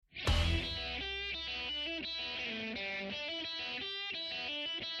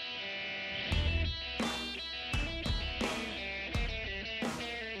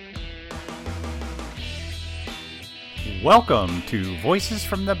Welcome to Voices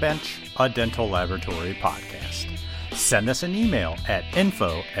from the Bench, a dental laboratory podcast. Send us an email at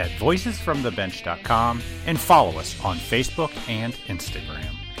info@voicesfromthebench.com and follow us on Facebook and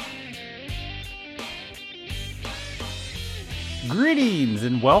Instagram. Greetings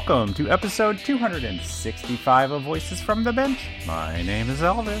and welcome to episode 265 of Voices from the Bench. My name is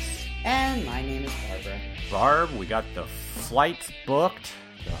Elvis. And my name is Barbara. Barb, we got the flights booked,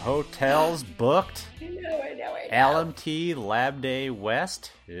 the hotels booked. I know. LMT Lab Day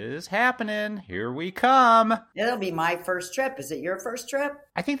West is happening. Here we come. It'll be my first trip. Is it your first trip?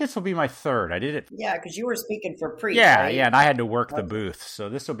 I think this will be my third. I did it. Yeah, because you were speaking for Preach, Yeah, right? yeah, and I had to work the booth. So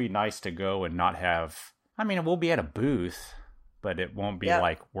this will be nice to go and not have... I mean, we'll be at a booth, but it won't be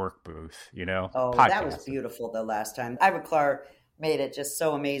like work booth, you know? Oh, Podcast. That was beautiful the last time. Ivoclar made it just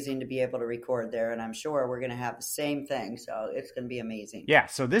so amazing to be able to record there, and I'm sure we're going to have the same thing, so it's going to be amazing. Yeah,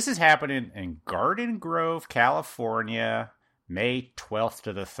 so this is happening in Garden Grove, California, May 12th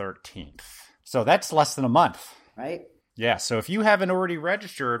to the 13th. So that's less than a month. Right? Yeah, so if you haven't already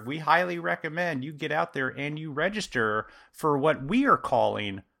registered, we highly recommend you get out there and you register for what we are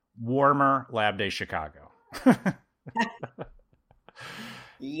calling Warmer Lab Day Chicago.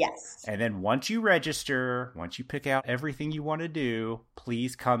 Yes. And then once you register, once you pick out everything you want to do,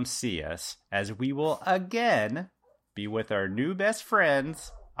 please come see us, as we will again be with our new best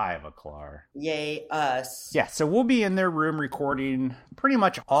friends, Ivoclar. Yay, us. Yeah, so we'll be in their room recording pretty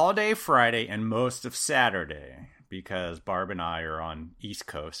much all day Friday and most of Saturday, because Barb and I are on East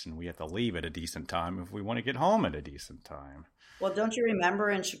Coast and we have to leave at a decent time if we want to get home at a decent time. Well, don't you remember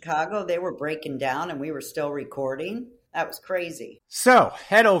in Chicago, they were breaking down and we were still recording? That was crazy. So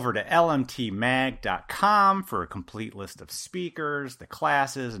head over to lmtmag.com for a complete list of speakers, the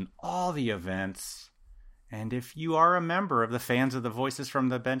classes, and all the events. And if you are a member of the Fans of the Voices from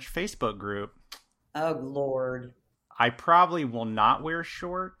the Bench Facebook group... Oh, Lord. I probably will not wear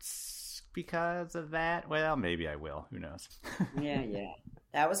shorts because of that. Well, maybe I will. Who knows? Yeah.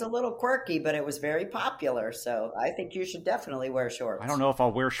 That was a little quirky, but it was very popular. So I think you should definitely wear shorts. I don't know if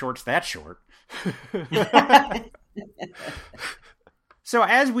I'll wear shorts that short. So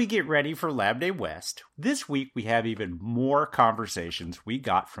as we get ready for Lab Day West, this week we have even more conversations we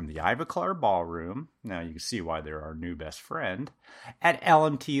got from the Ivoclar Ballroom. Now you can see why they're our new best friend at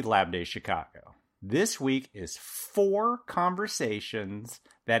LMT Lab Day Chicago. This week is 4 conversations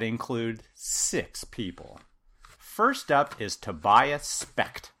that include 6 people. First up is Tobias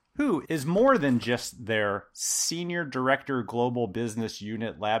Specht, who is more than just their Senior Director Global Business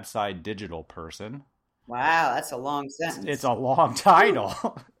Unit Labside Digital person. Wow, that's a long sentence. It's a long title.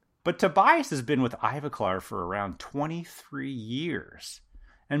 But Tobias has been with Ivoclar for around 23 years.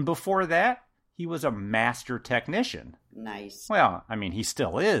 And before that, he was a master technician. Nice. Well, I mean, he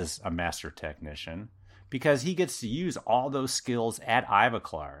still is a master technician because he gets to use all those skills at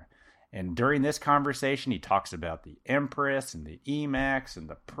Ivoclar. And during this conversation, he talks about the Empress and the Emax and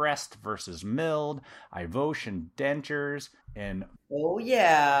the pressed versus milled, Ivocian dentures, and... Oh,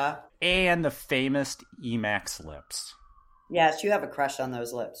 yeah. And the famous Emax lips. Yes, you have a crush on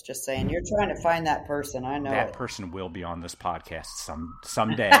those lips. Just saying. You're trying to find that person. I know that person will be on this podcast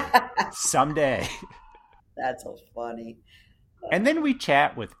someday. Someday. That's so funny. And then we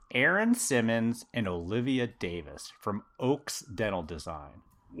chat with Aaron Simmons and Olivia Davis from Oaks Dental Design.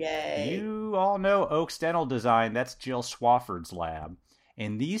 Yay. You all know Oaks Dental Design. That's Jill Swafford's lab.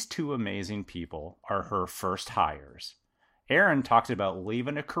 And these 2 amazing people are her first hires. Aaron talks about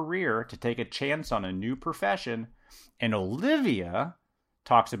leaving a career to take a chance on a new profession. And Olivia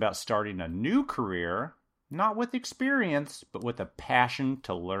talks about starting a new career, not with experience, but with a passion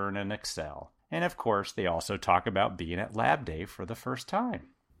to learn and excel. And of course, they also talk about being at Lab Day for the first time.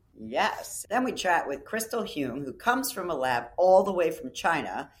 Yes. Then we chat with Crystal Heung, who comes from a lab all the way from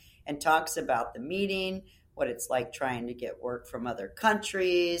China and talks about the meeting, what it's like trying to get work from other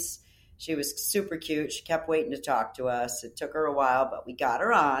countries. She was super cute. She kept waiting to talk to us. It took her a while, but we got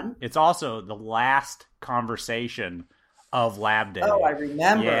her on. It's also the last conversation of Lab Day. Oh, I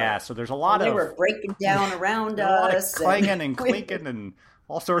remember. Yeah, so there's a lot of... They were breaking down around a us. lot of clanging and clinking and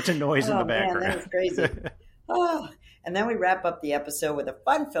all sorts of noise in the background. Man, that was crazy. And then we wrap up the episode with a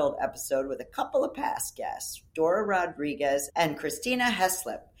fun-filled episode with a couple of past guests, Dora Rodrigues and Christina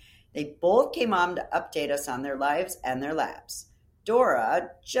Heaslip. They both came on to update us on their lives and their labs. Dora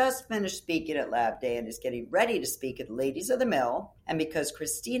just finished speaking at Lab Day and is getting ready to speak at Ladies of the Mill. And because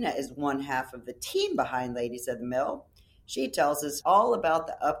Christina is one half of the team behind Ladies of the Mill, she tells us all about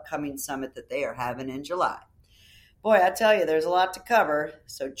the upcoming summit that they are having in July. Boy, I tell you, there's a lot to cover.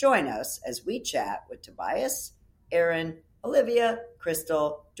 So join us as we chat with Tobias, Aaron, Olivia,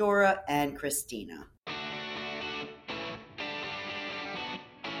 Crystal, Dora, and Christina.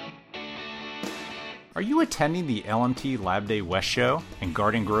 Are you attending the LMT Lab Day West show in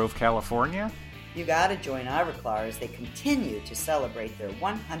Garden Grove, California? You gotta join Ivoclar as they continue to celebrate their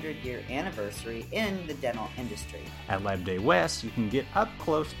 100-year anniversary in the dental industry. At Lab Day West, you can get up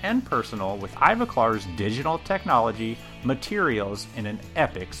close and personal with Ivoclar's digital technology, materials, and an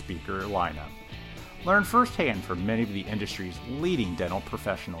epic speaker lineup. Learn firsthand from many of the industry's leading dental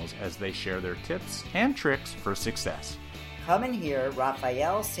professionals as they share their tips and tricks for success. Come and hear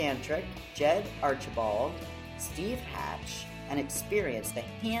Raphael Santric, Jed Archibald, Steve Hatch, and experience the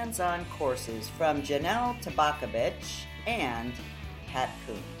hands-on courses from Janelle Tabakovich and Pat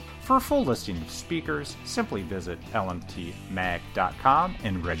Kuhn. For a full listing of speakers, simply visit lmtmag.com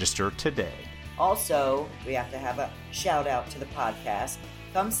and register today. Also, we have to have a shout-out to the podcast.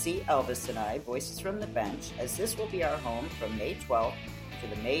 Come see Elvis and I, Voices from the Bench, as this will be our home from May 12th to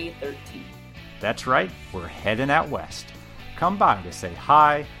the May 13th. That's right, we're heading out west. Come by to say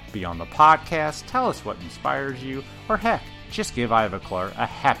hi, be on the podcast, tell us what inspires you, or heck, just give Ivoclar a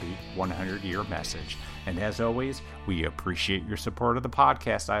happy 100-year message. And as always, we appreciate your support of the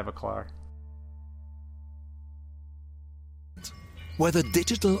podcast, Ivoclar. Whether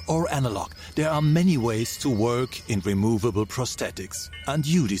digital or analog, there are many ways to work in removable prosthetics. And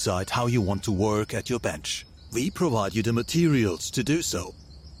you decide how you want to work at your bench. We provide you the materials to do so.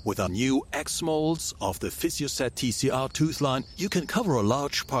 With our new X molds of the PhysioSet TCR tooth line, you can cover a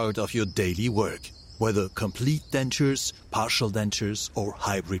large part of your daily work. Whether complete dentures, partial dentures, or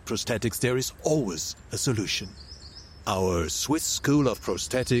hybrid prosthetics, there is always a solution. Our Swiss School of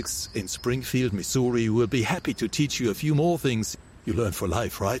Prosthetics in Springfield, Missouri will be happy to teach you a few more things you learn for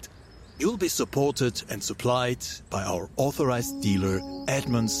life, right? You'll be supported and supplied by our authorized dealer,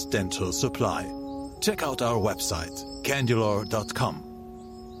 Edmunds Dental Supply. Check out our website, candular.com.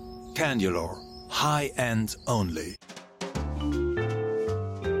 Candular, high-end only.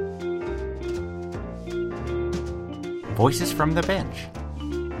 Voices from the Bench.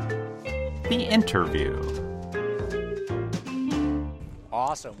 The interview.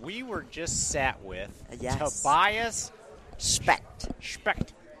 Awesome. We were just sat with Tobias Specht.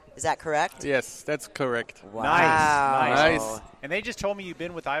 Is that correct? Yes, that's correct. Wow. Nice. And they just told me you've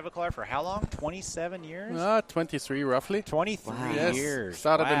been with Ivoclar for how long? 27 years? 23 roughly. 23 Yes. years.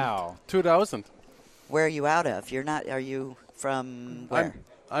 Started in 2000. Where are you out of? Are you from where?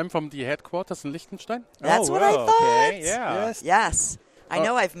 I'm from the headquarters in Liechtenstein. That's what I thought. Okay, yeah. Yes. I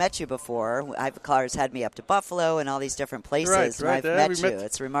know I've met you before. Ivoclar's had me up to Buffalo and all these different places, and I've met you.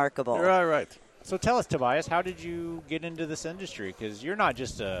 It's remarkable. Right. So tell us, Tobias, how did you get into this industry? Because you're not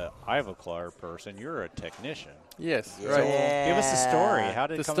just a Ivoclar person, you're a technician. Yes, So right. give us the story. How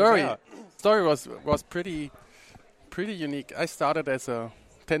did it come about? The story was pretty unique. I started as a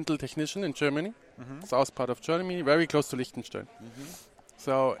dental technician in Germany, south part of Germany, very close to Liechtenstein.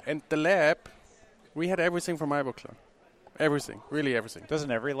 So, and the lab, we had everything from Ivoclar. Everything, really everything.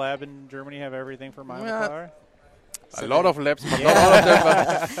 Doesn't every lab in Germany have everything from Ivoclar? A lot of labs, but not all of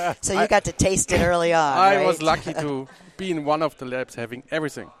them. But So you got to taste it early on, I right? was lucky to be in one of the labs having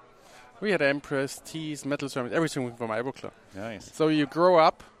everything. We had Empress, teas, metal ceramics, everything from Ivoclar. Nice. So you grow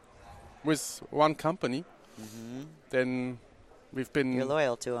up with one company, then we've been... You're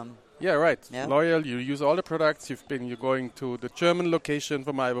loyal to them. Yeah, right. Yeah. Loyal, you use all the products. You're going to the German location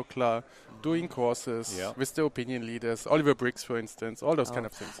from Ivoclar, doing courses with the opinion leaders, Oliver Briggs, for instance, all those kind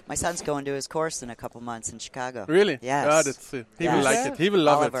of things. My son's going to his course in a couple months in Chicago. Really? Yes. Ah, that's it. He will like it. He will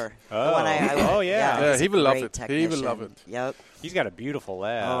love Oliver. it. The one Yeah, he's he a will love great it. He technician. will love it. Yep. He's got a beautiful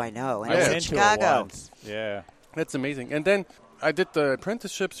lab. Oh, I know. And I it's went in into it Chicago. once. Yeah. That's amazing. And then I did the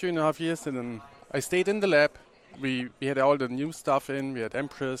apprenticeship 3.5 years, and then I stayed in the lab. We had all the new stuff in. We had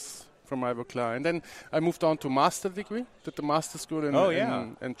Empress from Ivoclar. And then I moved on to master degree, did the master school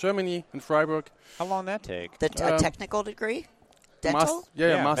in Germany, in Freiburg. How long did that take? The technical degree? Dental?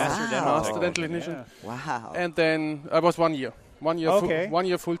 Master dental technician. Yeah. Wow. And then I was 1 year. 1 year, Okay. 1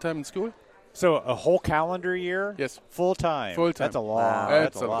 year full-time in school. So a whole calendar year? Yes. Full time. Full-time. That's a long. Wow. That's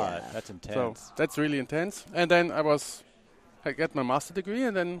That's a a lot. lot. That's So intense. that's really intense. And then I got my master degree,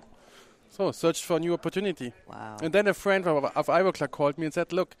 and then searched for a new opportunity. Wow. And then a friend of Ivoclar called me and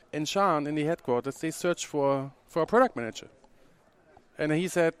said, look, in Schaan, in the headquarters, they search for a product manager. And he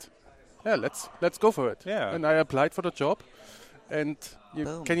said, yeah, let's go for it. Yeah. And I applied for the job. And you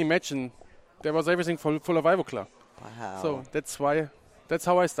Boom. can imagine, there was everything full of Ivoclar. Wow. So that's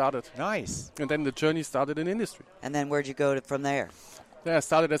how I started. Nice. And then the journey started in industry. And then where'd you go from there? Then I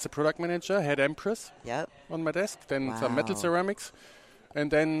started as a product manager, had Empress Yep. on my desk, then some metal Wow. ceramics. And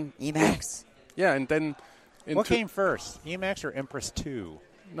then, Emax. and then... What came first, Emax or Empress 2?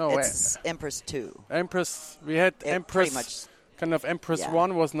 No, It's Empress 2. Empress. We had It Empress pretty much Kind of Empress Yeah.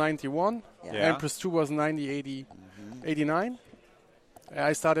 1 was 91. Yeah. Empress 2 was 90, 89.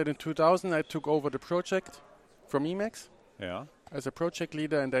 I started in 2000. I took over the project from Emacs Yeah. as a project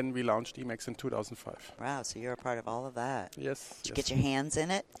leader, and then we launched Emacs in 2005. Wow, so you're a part of all of that. Yes. Did you get your hands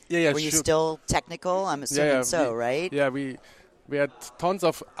in it? Yeah, Were you sure. still technical? I'm assuming so, right? Yeah, we had tons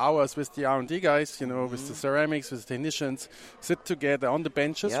of hours with the R&D guys, with the ceramics, with the technicians, sit together on the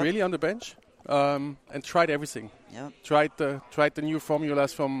benches, Yep. really on the bench, and tried everything. Yep. Tried the new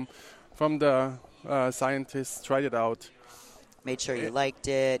formulas from the scientists, tried it out. Made sure you liked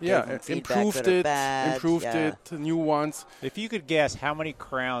it. Yeah, gave them feedback, improved good or it, bad. improved Yeah. it, new ones. If you could guess, how many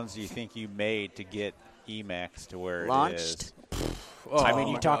crowns do you think you made to get Emacs to where Launched? it is? Oh, I mean,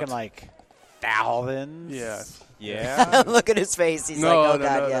 my you're talking God. like thousands? Yeah. Yeah? Look at his face. He's like, oh,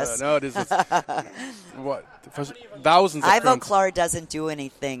 God, yes. No, this is what for thousands of crowns. Ivoclar doesn't do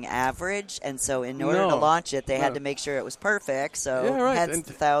anything average, and so in order to No. launch it, they had No. to make sure it was perfect. So Yeah, right. hence And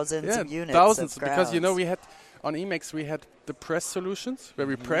the thousands Yeah, of units. thousands, of because crowns. we had on Emacs we had the press solutions where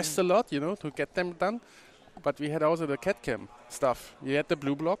we pressed a lot, to get them done. But we had also the CAD/CAM stuff. We had the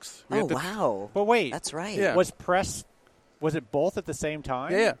blue blocks. We Oh, had the wow. But wait. That's right. Yeah. Was it both at the same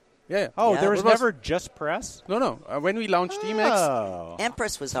time? Yeah. Oh, Yeah. there was It was- never just press? No. When we launched Emacs, Oh.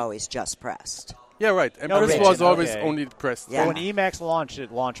 Empress was always just pressed. yeah, right. And this Original, was always okay. only pressed. Yeah. So when Emacs launched,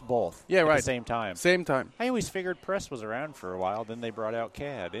 it launched both Yeah, at right. the same time. Same time. I always figured press was around for a while. Then they brought out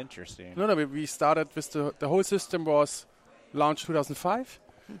CAD. Interesting. No, we started with the whole system was launched 2005,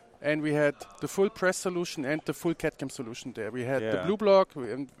 and we had the full press solution and the full CAD/CAM solution there. We had the Yeah. blue block,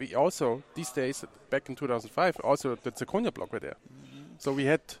 and we also these days back in 2005 also the zirconia block were there. So we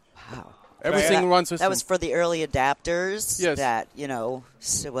had Wow. everything in one system. That was for the early adapters Yes. that,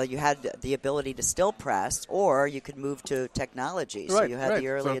 you had the ability to still press, or you could move to technology. So Right, you had right. the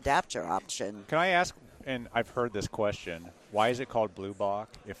early So- adapter option. Can I ask, and I've heard this question, why is it called blue block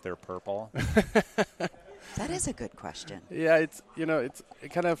if they're purple? That is a good question. Yeah,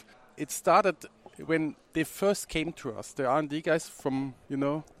 it started when they first came to us. The R&D guys from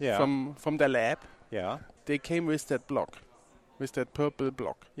Yeah. from the lab, Yeah. they came with that block, with that purple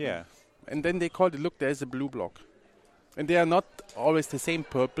block. Yeah. And then they called it, look, there's a blue block. And they are not always the same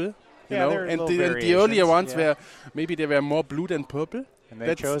purple, you Yeah, know. there are And little the earlier variations, ones yeah. maybe they were more blue than purple. And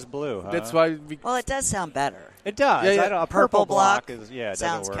they chose blue, huh? That's why we... Well, it does sound better. It does. Yeah, yeah. I don't- a Purple purple block block is, it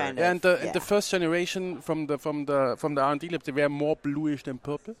sounds doesn't work. kind of- And Yeah. the first generation from the R&D lab, they were more bluish than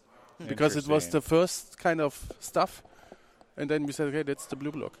purple. Because it was Interesting. the first kind of stuff. And then we said, okay, that's the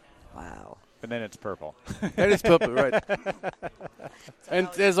blue block. Wow. And then it's purple. That is purple, right. And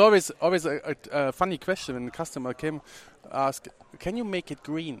there's always a funny question when the customer came, ask, can you make it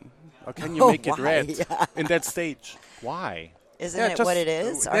green? Or can you make it why? red Yeah. in that stage? Why? Isn't Yeah, it just- what it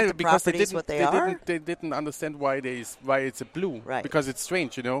is? yeah, Aren't the because properties what they are? They didn't understand why it's a blue. Right. Because it's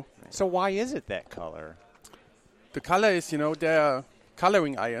strange, So why is it that color? The color is, there are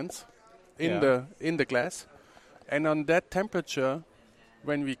coloring ions in the glass. And on that temperature,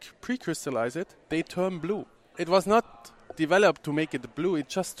 when we pre-crystallize it, they turn blue. It was not developed to make it blue. It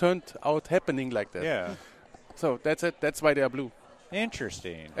just turned out happening like that. Yeah. So that's it. That's why they are blue.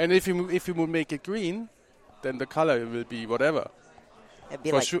 Interesting. And if you would make it green, then the color will be whatever. It'd be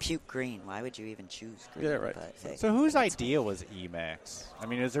For like sure. puke green. Why would you even choose green? Yeah, right. But, hey, So whose idea was Emacs? I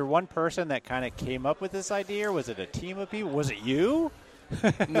mean, is there one person that kind of came up with this idea, or was it a team of people? Was it you?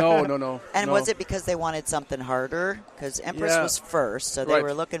 No. And no. was it because they wanted something harder? Because Empress Yeah. was first, so they Right.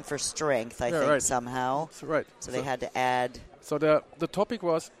 were looking for strength, I Yeah, think, right. somehow. So, right. So they had to add So the topic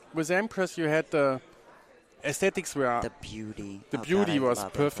was, with Empress you had the aesthetics were, the beauty. The Oh, beauty God, I was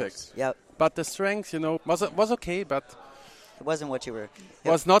love perfect. Empress. Yep. but the strength, was okay, but It wasn't what you were.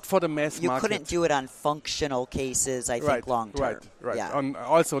 was not for the mass You market. couldn't do it on functional cases, I think, right, long term. Right. Yeah.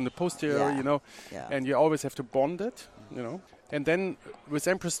 Also on the posterior, Yeah. Yeah. and you always have to bond it, And then with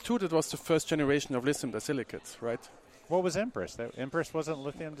Empress 2, that was the first generation of lithium disilicates, right? What was Empress? Empress wasn't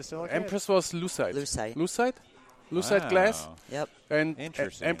lithium disilicate? Empress was lucite. Lucite glass. Yep. And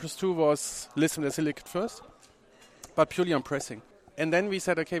Interesting. Empress 2 was lithium disilicate first, but purely on pressing. And then we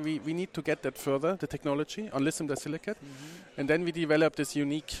said, okay, we need to get that further, the technology on lithium disilicate. And then we developed this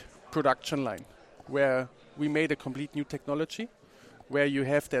unique production line where we made a complete new technology where you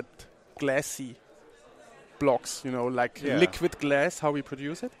have that glassy blocks, like Yeah. liquid glass, how we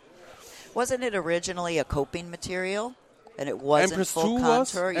produce it. Wasn't it originally a coping material? And it wasn't Empress full 2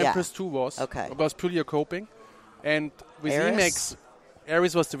 contour? was. Empress 2 was. Okay. It was purely a coping. And with Eris? Emacs,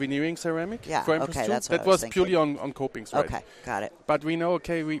 Eris was the veneering ceramic Yeah, for Empress okay, 2. that's what That I was was purely thinking. on copings, right? Okay, got it. But we know,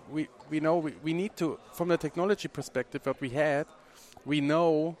 okay, we know we need to, from the technology perspective, what we had, we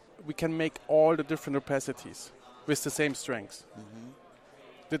know we can make all the different opacities. with the same strength.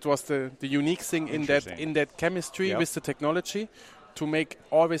 That was the unique thing in that chemistry with the technology to make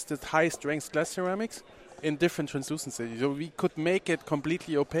always the high strength glass ceramics in different translucency. So we could make it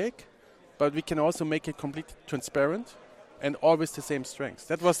completely opaque, but we can also make it completely transparent and always the same strength.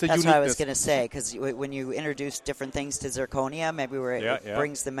 That's uniqueness. That's what I was going to say, because when you introduce different things to zirconia, maybe it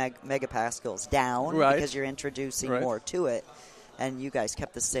brings the megapascals down because you're introducing more to it. And you guys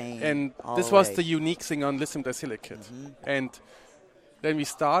kept the same. And this was the unique thing on lithium disilicate. And then we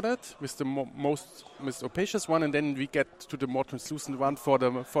started with the most opacious one, and then we get to the more translucent one for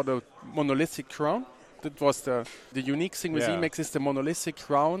the monolithic crown. That was the unique thing with Emax is the monolithic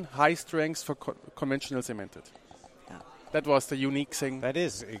crown, high strength for conventional cemented. Yeah. That was the unique thing. That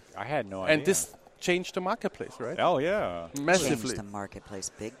is, I had no idea. And this changed the marketplace, right? Oh, yeah. Massively. Changed the marketplace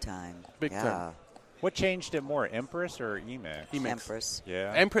big time. Big time. What changed it more, Empress or Emax? Empress.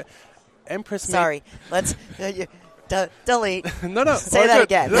 Yeah. Empress. Sorry, let's delete. No. Say that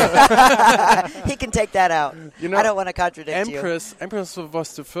again. He can take that out. I don't want to contradict you. Empress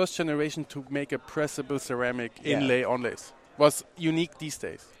was the first generation to make a pressable ceramic inlay onlays. Was unique these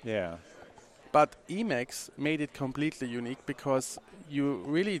days. Yeah. But Emax made it completely unique because you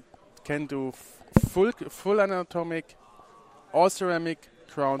really can do full anatomic, all ceramic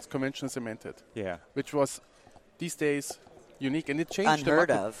crowns, conventional cemented. Yeah. Which was these days unique, and it changed Unheard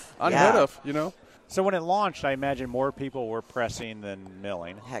the of. Unheard of, So when it launched, I imagine more people were pressing than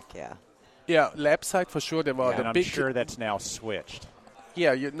milling. Heck yeah. Yeah, lab side for sure. There were and I'm sure that's now switched.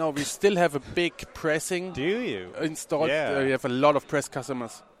 Yeah, we still have a big pressing. Do you? Installed. Yeah. We have a lot of press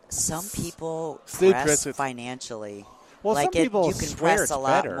customers. Some people still press financially. Well, like some people you can swear press it's a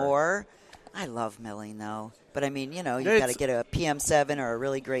lot better. more. I love milling, though. But, I mean, you've got to get a PM7 or a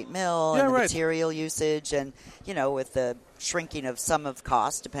really great mill and the material usage. And, with the shrinking of some of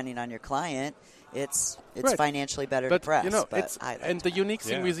cost, depending on your client, it's financially better to press. The unique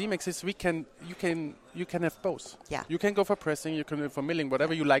thing with Emax is you can have both. Yeah. You can go for pressing, you can go for milling,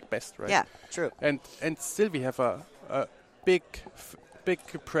 whatever you like best, right? Yeah, true. And still we have a big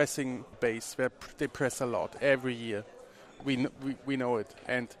pressing base where they press a lot every year. We know it.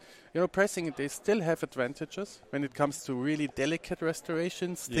 And pressing, they still have advantages when it comes to really delicate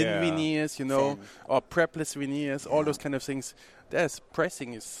restorations, thin veneers, or prepless veneers, all those kind of things.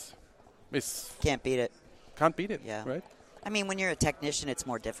 Pressing is can't beat it. Can't beat it, yeah. Right? I mean, when you're a technician, it's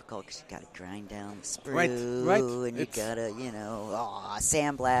more difficult because you got to grind down the sprue, and you got to,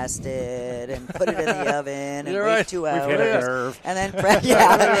 sandblast it and put it in the oven and wait 2 hours. We've hit a nerve. And then,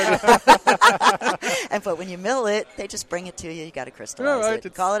 but when you mill it, they just bring it to you. You got to crystallize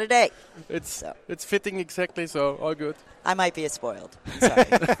it. Call it a day. It's fitting exactly, so all good. I might be spoiled. Sorry.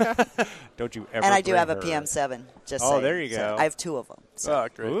 Don't you ever? And I do have a PM7. Just saying. There you go. So I have 2 of them. So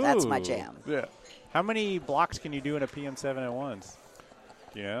great. That's my jam. Yeah. How many blocks can you do in a PM7 at once?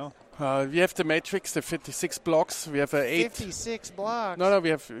 Do you know? We have the matrix, the 56 blocks. We have 8. 56 blocks? No, we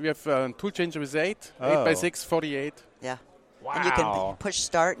have tool changer with 8. 8 by 6, 48. Yeah. Wow. And you can push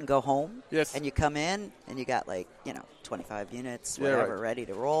start and go home. Yes. And you come in and you got 25 units, whatever, ready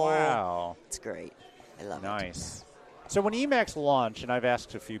to roll. Wow. It's great. I love it. Nice. So when Emax launched, and I've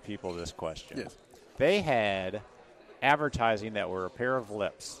asked a few people this question, they had advertising that were a pair of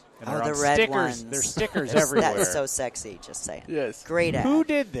lips. And the red stickers. ones. There's stickers everywhere. That is so sexy, just saying. Yes. Great ad. Who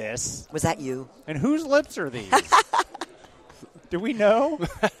did this? Was that you? And whose lips are these? Do we know?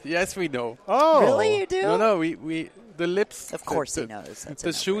 Yes, we know. Oh. Really, you do? No, we the lips. Of course he knows.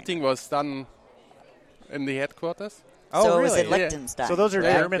 The shooting was done in the headquarters. Oh, so really? is it Liechtenstein? So those are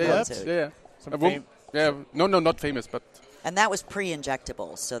German lips? Yeah. No, not famous, but... And that was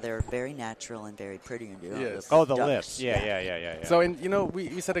pre-injectable, so they're very natural and very pretty. Yes. Oh, the lips. Yeah. So,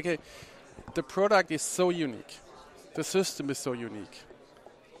 we said, okay, the product is so unique. The system is so unique.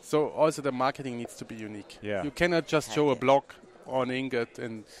 So, also the marketing needs to be unique. Yeah. You cannot just show a block on ingot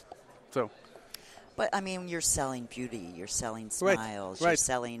and so. But, I mean, you're selling beauty. You're selling smiles. You're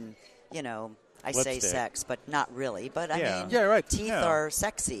selling, I say sex, but not really. But, I mean, teeth are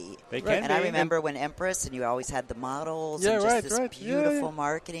sexy. They can And I remember when Empress, and you always had the models and just this beautiful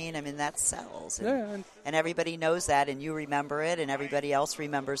marketing. I mean, that sells. And, and everybody knows that, and you remember it, and everybody else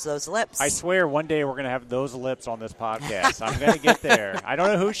remembers those lips. I swear one day we're going to have those lips on this podcast. I'm going to get there. I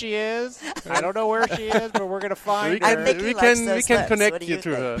don't know who she is. I don't know where she is, but we're going to find her. We can connect you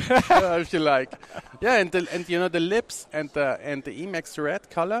to her if you like. Yeah, and the lips and the Emax red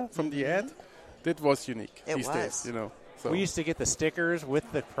color from the ad. That was unique these days, So. We used to get the stickers with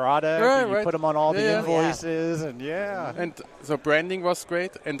the product, and you put them on all the invoices, and And so branding was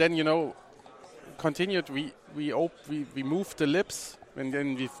great, and then continued. We moved the lips, and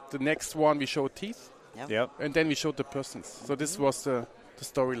then the next one we showed teeth, Yep. And then we showed the persons. So this was the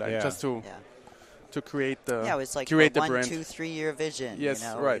storyline, just to create the it was like create a the 1, brand. 2, 3 year vision. Yes,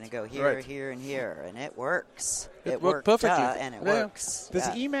 We're right. going to go here, right. here, and here, and it works. It worked perfectly, and it Yeah. works. Does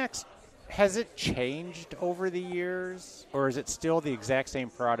Emacs, has it changed over the years, or is it still the exact same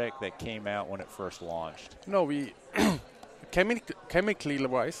product that came out when it first launched? No, we chemically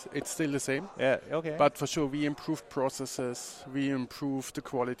wise, it's still the same. Yeah, okay. But for sure, we improved processes, we improved the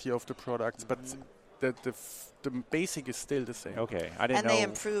quality of the products, but the basic is still the same. Okay, I didn't know. And they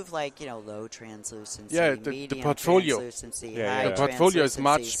improve, low translucency, the medium portfolio. translucency, Yeah, high The portfolio is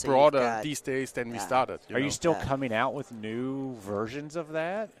much translucency, so broader you've got- these days than we started. Are you know. still coming out with new versions of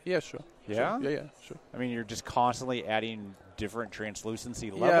that? Yeah, sure. Yeah? Sure. Yeah, sure. I mean, you're just constantly adding different translucency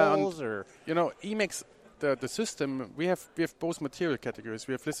Yeah, levels, or Emacs, the system, we have both material categories.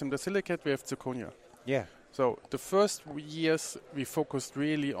 We have lithium disilicate, we have zirconia. yeah, So the first years we focused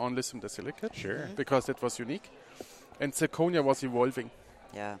really on lithium disilicate, sure, because it was unique, and zirconia was evolving.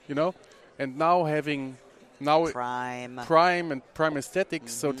 Yeah. And now having Prime. and prime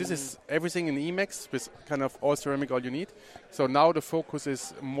aesthetics. So this is everything in Emacs with kind of all ceramic, all you need. So now the focus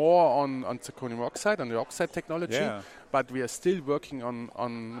is more on zirconium oxide, on the oxide technology, Yeah. but we are still working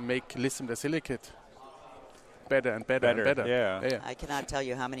on make lithium disilicate better and better, and better. Yeah. I cannot tell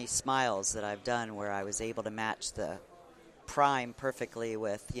you how many smiles that I've done where I was able to match the prime perfectly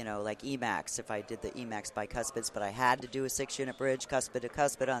with, Emacs, if I did the Emacs bicuspids, but I had to do a 6-unit bridge, cuspid to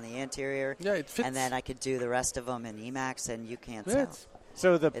cuspid on the anterior. Yeah, it fits. And then I could do the rest of them in Emacs, and you can't Yeah, tell. it's-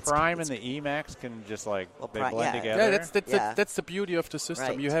 So the It's- Prime it's- and the Emacs can just they Prime- blend yeah. together. Yeah, that's the beauty of the system.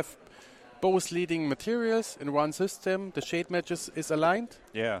 Right. You have both leading materials in one system. The shade matches is aligned,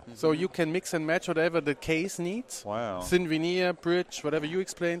 Yeah. so you can mix and match whatever the case needs. Wow. Thin veneer, bridge, whatever you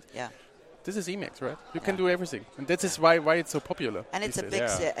explained. Yeah. This is Emacs, right? You can do everything, and that is why it's so popular. And it's a these big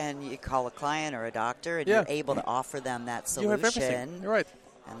days. and you call a client or a doctor, and Yeah. you're able to offer them that You have everything. solution. You're right.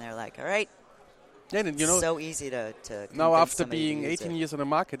 And they're like, all right, Yeah, and so easy to now convince after somebody to being use 18 it. years on the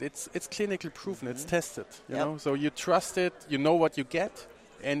market, it's clinically proven. It's tested. You Yep. know, so you trust it. You know what you get,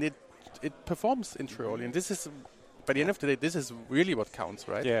 and it performs in Trioli. And this is, by the end of the day, this is really what counts,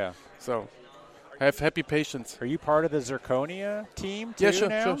 right? Yeah. So have happy patients. Are you part of the Zirconia team too Yeah, sure,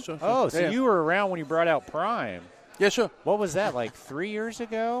 now? sure. Oh, so Yeah. you were around when you brought out Prime. Yeah, sure. What was that, 3 years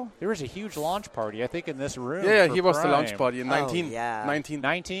ago? There was a huge launch party, I think, in this room. Yeah, for he was the launch Prime. party in 19. yeah. 19.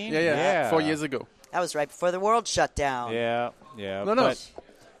 19? Yeah. 4 years ago. That was right before the world shut down. Yeah. No. But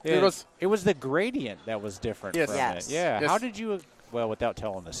It was the gradient that was different Yes. from Yes. it. Yeah. Yes. How did you, without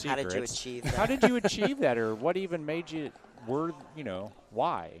telling the How secrets, did you achieve that? how did you achieve that, or what even made you,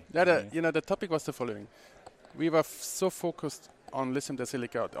 why? The topic was the following. We were so focused on lithium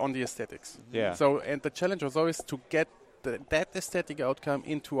disilicate, on the aesthetics. Yeah. So, and the challenge was always to get that aesthetic outcome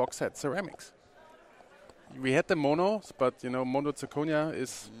into oxide ceramics. We had the monos, but mono zirconia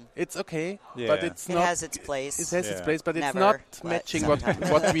it's okay, Yeah. but it's It not. has its place. It has its Yeah. place, but it's Never, not but matching sometimes.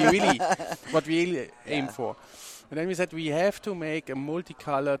 what we really aim for. And then we said we have to make a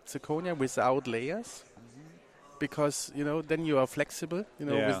multicolored zirconia without layers, because then you are flexible,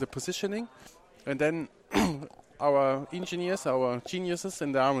 Yeah. with the positioning. And then our engineers, our geniuses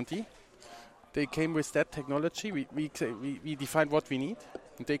in the R&D, they came with that technology. We defined what we need,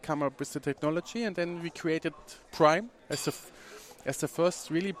 and they come up with the technology, and then we created Prime as the first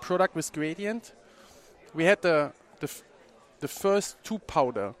really product with gradient. We had the first 2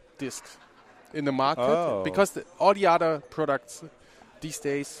 powder discs in the market, Oh. because all the other products these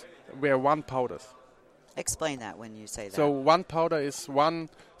days were 1 powders. Explain that when you say that. So 1 powder is 1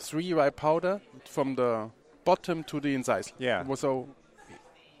 3-ray powder from the bottom to the incisal. Yeah.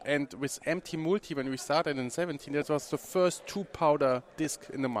 And with empty multi, when we started in 17, that was the first 2 powder disc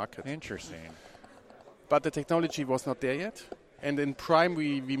in the market. Interesting. But the technology was not there yet. And in Prime,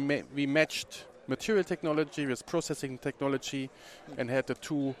 we matched material technology with processing technology, and had the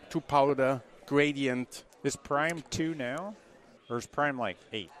two powder gradient. Is Prime 2 now? Or is Prime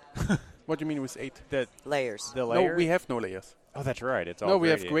 8? What do you mean with 8? Layers. The layer? No, we have no layers. Oh, that's right. It's all No, we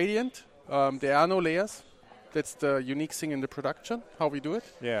have gradient. gradient. There are no layers. That's the unique thing in the production, how we do it.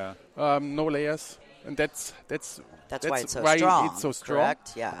 Yeah. No layers. And that's why it's so why strong. it's so strong.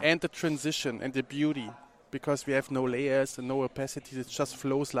 Correct? Yeah. And the transition and the beauty, because we have no layers and no opacities. It just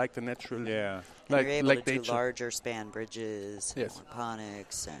flows like the natural. Yeah. And you're able to do nature. larger span bridges, Yes. more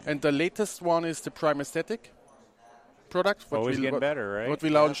conics. And the latest one is the Prime Aesthetic product. Always getting better, right? What we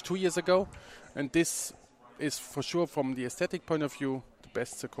launched 2 years ago. And this is for sure, from the aesthetic point of view, the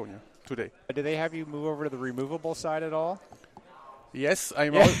best zirconia today. Do they have you move over to the removable side at all? Yes,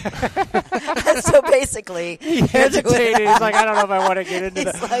 I'm. So basically, he hesitated. He's like, I don't know if I want to get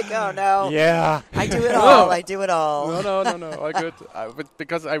into he's like, oh no. Yeah. I do it all. I do it all. No. All good. But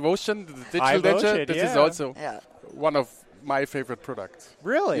because Ivotion, the digital Ivotion, denture, this is also one of my favorite products.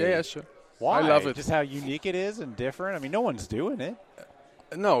 Really? Yeah, sure. Why? I love it. Just how unique it is and different? I mean, no one's doing it.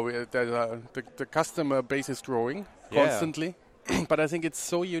 No, the customer base is growing constantly. But I think it's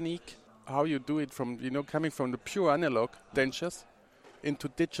so unique how you do it from, coming from the pure analog dentures into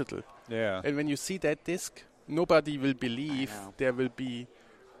digital. Yeah. And when you see that disc, nobody will believe there will be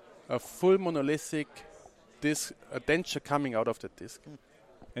a full monolithic disc, a denture coming out of the disc.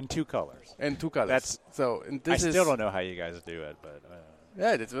 In 2 colors. And 2 colors. I still don't know how you guys do it, but...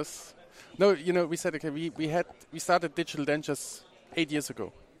 Yeah, it was... No, we said, okay, we started digital dentures 8 years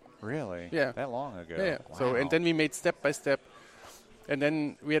ago. Really? Yeah. That long ago? Yeah. Wow. So, and then we made step by step. And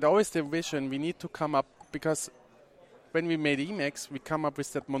then we had always the vision we need to come up, because when we made Emacs, we come up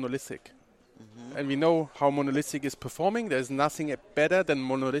with that monolithic. Mm-hmm. And we know how monolithic is performing. There's nothing better than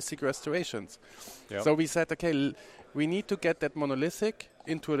monolithic restorations. Yep. So we said, okay, we need to get that monolithic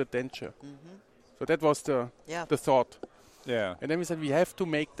into the denture. Mm-hmm. So that was the thought. Yeah. And then we said we have to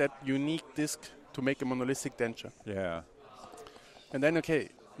make that unique disc to make a monolithic denture. Yeah. And then,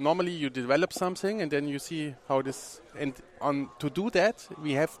 normally you develop something and then you see how this... And to do that,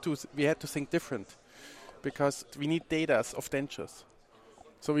 we had to think different, because we need data of dentures.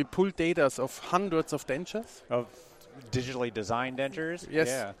 So we pull data of hundreds of dentures. Of digitally designed dentures? Yes.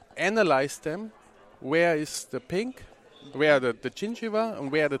 Yeah. Analyze them. Where is the pink? Where are the gingiva?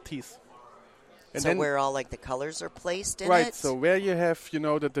 And where are the teeth? And so then where all the colors are placed in it? Right. So where you have,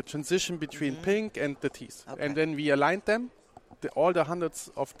 the transition between pink and the teeth. Okay. And then we aligned them. All the hundreds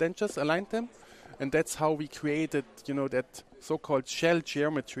of dentures aligned them. And that's how we created, that so-called shell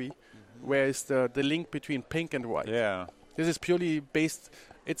geometry, where is the link between pink and white. Yeah. This is purely based,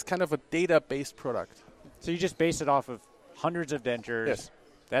 it's kind of a data-based product. So you just base it off of hundreds of dentures. Yes.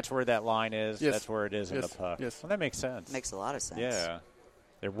 That's where that line is. Yes. That's where it is in the puck. Yes. Well, that makes sense. Makes a lot of sense. Yeah.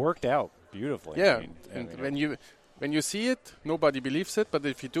 It worked out beautifully. Yeah. When you see it, nobody believes it, but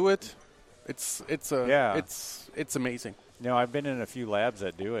if you do it, it's amazing. I've been in a few labs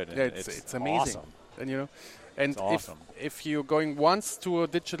that do it. And it's amazing. Awesome. And it's awesome. if you're going once to a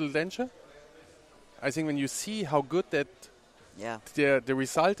digital denture, I think when you see how good that the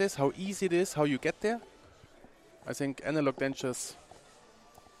result is, how easy it is, how you get there, I think analog dentures.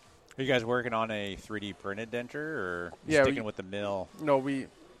 Are you guys working on a 3D printed denture, or sticking with the mill? No, we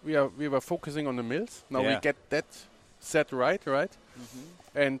were focusing on the mills. Now we get that set right. Mm-hmm.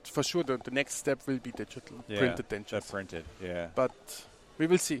 And for sure, the next step will be digital printed dentures. Printed, yeah. But we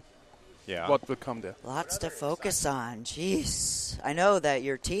will see. Yeah. What will come there? Lots to focus on. Jeez. I know that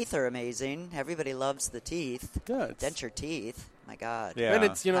your teeth are amazing. Everybody loves the teeth. Yeah. Denture teeth. My God. Yeah. And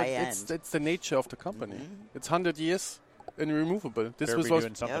it's the nature of the company. Mm-hmm. It's 100 years and removable. This was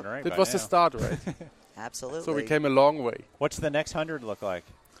doing something right. It was the start, right? Absolutely. So we came a long way. What's the next 100 look like?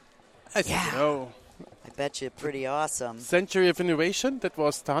 I think I bet you pretty awesome. Century of innovation. That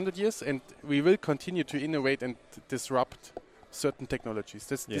was the 100 years, and we will continue to innovate and disrupt certain technologies.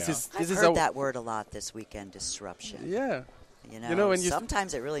 I've heard that word a lot this weekend, disruption. Yeah.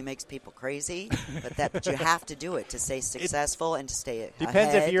 Sometimes it really makes people crazy, but you have to do it to stay successful and to stay ahead.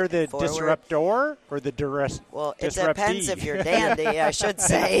 Depends if you're the disruptor or the disruptee. Well, it depends if you're dandy, I should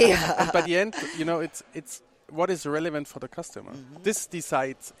say. By the end, it's what is relevant for the customer. Mm-hmm. This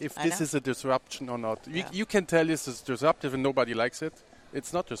decides if this is a disruption or not. Yeah. You can tell this is disruptive and nobody likes it.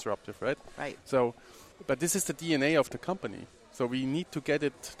 It's not disruptive, right? Right. So, but this is the DNA of the company. So we need to get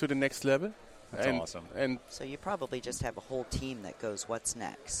it to the next level. That's awesome. And so you probably just have a whole team that goes, what's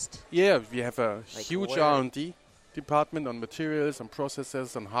next? Yeah, we have a huge R&D department on materials, on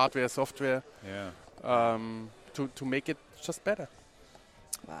processes, on hardware, software. Yeah. To make it just better.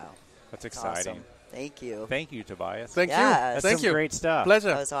 Wow. That's exciting. Awesome. Thank you. Thank you, Tobias. Thank you. That's thank some you. great stuff. Pleasure.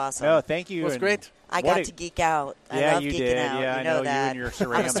 That was awesome. No, thank you. It was great. I got to geek out. I love you geeking did. out. Yeah, I know that. You and your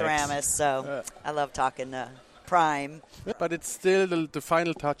ceramics. I'm a ceramist, so I love talking Prime. But it's still the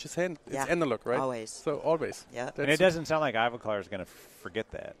final touch is hand. It's analog, right? Always. So always. Yeah. And it doesn't sound like Ivoclar is going to forget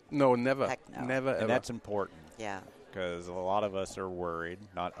that. No, never. Heck no. Never, ever. And that's important. Yeah. Because a lot of us are worried,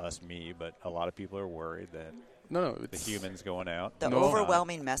 not us, me, but a lot of people are worried that the humans going out. The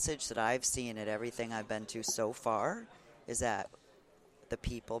overwhelming message that I've seen at everything I've been to so far is that the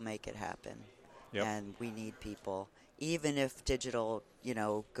people make it happen. Yep. And we need people. Even if digital,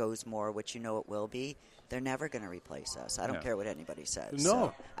 goes more, which it will be, they're never going to replace us. I don't care what anybody says. No.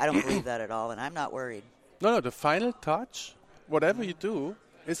 So I don't believe that at all, and I'm not worried. No, the final touch, whatever you do,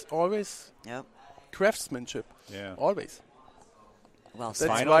 is always craftsmanship. Yeah. Always. Well, That's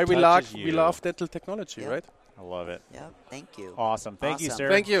Final why touch is we you. love dental technology, Yep. right? I love it. Yep. Thank you. Awesome. Thank you, Awesome. sir.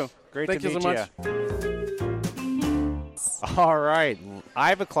 Thank you. Great Thank to you meet so much. All right.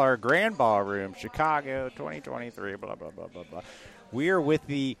 Ivoclar Grand Ballroom, Chicago, 2023, blah, blah, blah, blah, blah. We are with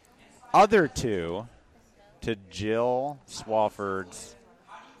the other two to Jill Swafford's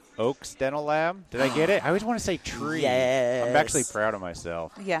Oaks Dental Lab. Did I get it? I always want to say tree. Yes. I'm actually proud of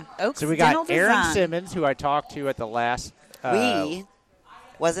myself. Yeah. Oaks So we Dental got Eiron Design. Simmons, who I talked to at the last.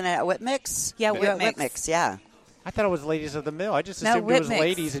 Wasn't it at Whitmix? Yeah, You were at Whitmix. Whitmix, yeah. I thought it was Ladies of the Mill. I just No, assumed it was Whitmix.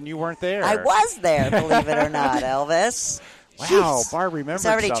 ladies and you weren't there. I was there, believe it or not, Elvis. Wow, Jeez. Barb remembers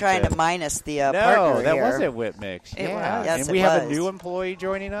He's already something. trying to minus the No, partner that here. wasn't Whitmix. It yeah. was. Yes, and it we have a was. new employee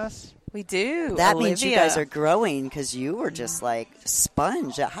joining us. We do. That means you Olivia. guys are growing because you were just like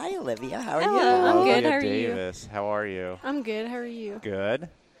sponge. Hi, Olivia. How are Hello, you? I'm good. Olivia How are you? Davis. How are you? I'm good. How are you? Good.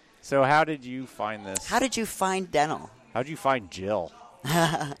 So how did you find this? How did you find dental? How'd you find Jill?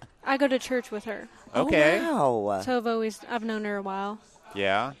 I go to church with her, Okay. Oh, wow. so I've known her a while.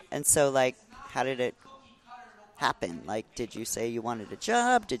 Yeah. And so, like, how did it happen? Like, did you say you wanted a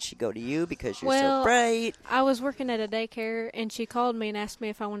job? Did she go to you because you're so bright? I was working at a daycare, and she called me and asked me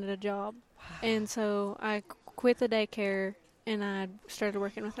if I wanted a job, and so I quit the daycare and I started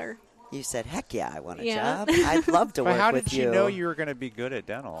working with her. You said, heck yeah, I want a Yeah. job. I'd love to But work how with did you. she know you were going to be good at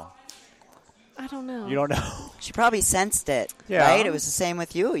dental? I don't know. You don't know. She probably sensed it, Yeah. right? It was the same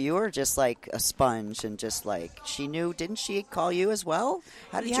with you. You were just like a sponge and just like, she knew. Didn't she call you as well?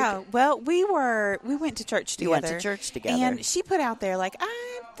 How did Yeah, you? well, we went to church together. You went to church together. And she put out there, like,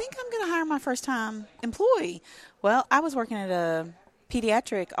 I think I'm going to hire my first-time employee. Well, I was working at a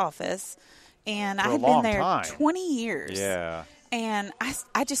pediatric office, and I For a had long been there time. 20 years. Yeah. And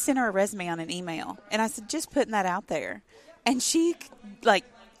I just sent her a resume on an email, and I said, just putting that out there. And she, like,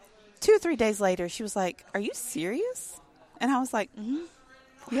 2 or 3 days later, she was like, are you serious? And I was like,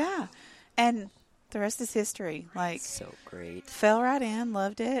 yeah. And the rest is history. Like, So great. fell right in,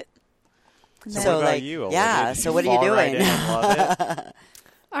 loved it. And So then- what about like, you, Olivia? yeah, Did so what are you fall right doing? in and love it?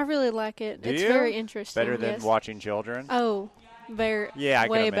 I really like it. Do It's you? very interesting. Better than yes. watching children? Oh, very. Yeah, I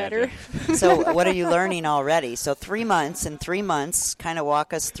can way imagine. better. So what are you learning already? So 3 months. In 3 months, kind of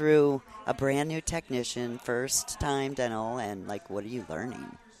walk us through a brand new technician, first time dental, and like, what are you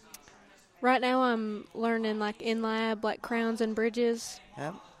learning? Right now, I'm learning like in lab, like crowns and bridges.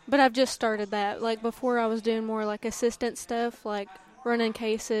 Yep. But I've just started that. Like before, I was doing more like assistant stuff, like running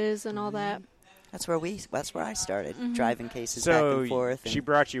cases and all that. That's where I started, driving cases So back and forth. she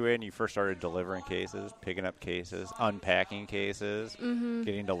brought you in. You first started delivering cases, picking up cases, unpacking cases,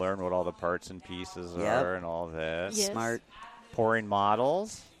 getting to learn what all the parts and pieces Yep. are and all that. Yes. Smart. Pouring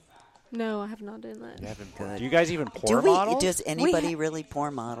models. No, I have not done that. You haven't Good. Do you guys even pour models? Does anybody really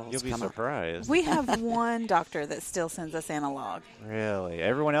pour models? You'll be Come on. surprised. We have one doctor that still sends us analog. Really?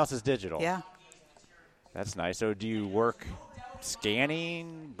 Everyone else is digital. Yeah. That's nice. So do you work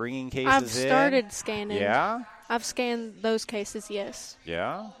scanning, bringing cases I've in? started scanning. Yeah? I've scanned those cases, yes.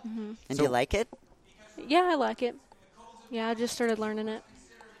 Yeah? And So- do you like it? Yeah, I like it. Yeah, I just started learning it.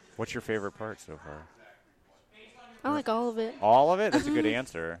 What's your favorite part so far? I like all of it. All of it? That's a good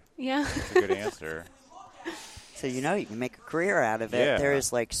answer. Yeah. That's a good answer. So you can make a career out of it. Yeah. There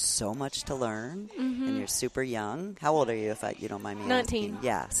is like so much to learn, and you're super young. How old are you, if you don't mind me 19. asking?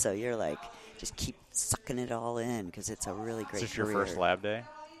 Yeah, so you're like, just keep sucking it all in because it's a really great Is this your career. first lab day?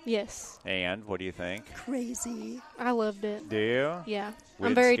 Yes. And what do you think? Crazy. I loved it. Do you? Yeah. Would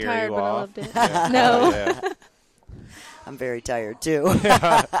I'm it very scare tired, you but I off? loved it. Yeah. No. Yeah. I'm very tired too.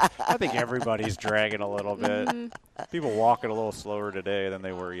 I think everybody's dragging a little bit. People walking a little slower today than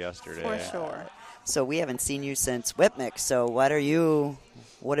they were yesterday. For sure. So we haven't seen you since Whitmix. So what have you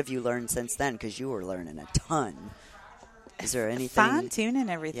learned since then? Because you were learning a ton. Is there anything? Fine-tuning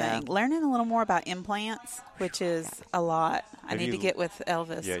everything. Yeah. Learning a little more about implants, which is a lot. I Have need you- to get with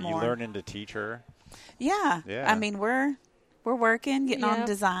Elvis Yeah, more. you learning to teach her. Yeah. Yeah. I mean, we're working, getting on Yeah.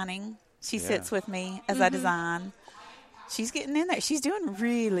 designing. She Yeah. sits with me as I design. She's getting in there. She's doing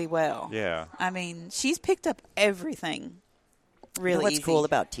really well. Yeah. I mean, she's picked up everything really You know what's easy. cool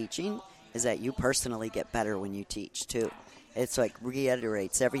about teaching is that you personally get better when you teach too. It's like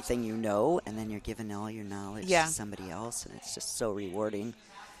reiterates everything you know, and then you're giving all your knowledge Yeah. to somebody else, and it's just so rewarding.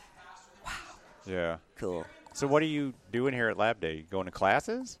 Yeah. Cool. So what are you doing here at Lab Day? You going to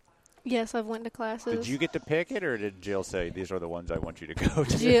classes? Yes, I've went to classes. Did you get to pick it, or did Jill say, these are the ones I want you to go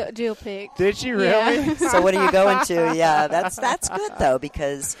to? Jill picked. Did she really? Yeah. So what are you going to? Yeah, that's good though,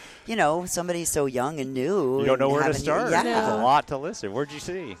 because somebody's so young and new. You don't know and where to having you- start. Yeah. There's a No. lot to listen. Where'd you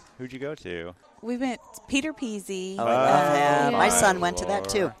see? Who'd you go to? We went Peter Peasy. Oh, I love him. Yeah. My son went to that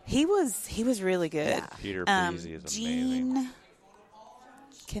too. He was really good. Yeah. Peter Peasy is amazing. Gene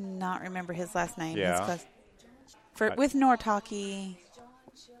cannot remember his last name. Yeah. With Nortaki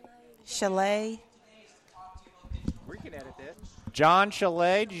Chalet. We can edit that. John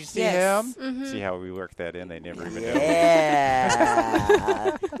Chalet, did you see him? Mm-hmm. See how we worked that in? They never even know.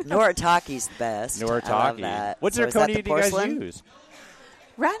 Yeah. Noritaki's the best. I love Noritaki. that. What So is that zirconia the do you guys porcelain? use?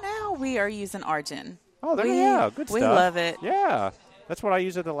 Right now, we are using Argent. Oh, good stuff. We love it. Yeah. That's what I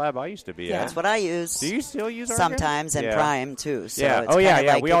use at the lab I used to be Yeah. at. That's what I use. Do you still use Argent? Sometimes, and Yeah. Prime, too. So Yeah. it's Oh, yeah, kinda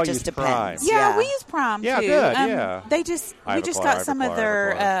yeah. like We it all just use Prime. depends. Yeah, we use Prime Yeah, too. good, yeah. We just got some of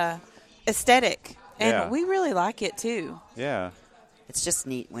their aesthetic, and Yeah. we really like it too. Yeah. It's just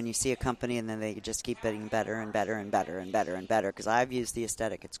neat when you see a company and then they just keep getting better and better and better and better and better. Because I've used the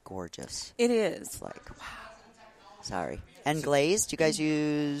aesthetic; it's gorgeous. It is. It's like, wow. Sorry. And glaze? Do you guys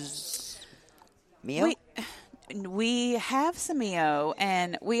use Mio? We have some Mio,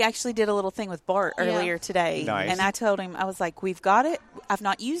 and we actually did a little thing with Bart earlier today. Nice. And I told him, I was like, "We've got it. I've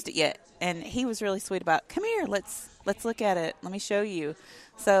not used it yet." And he was really sweet about, "Come here, let's look at it. Let me show you."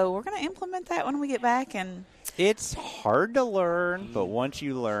 So we're going to implement that when we get back. And It's hard to learn, but once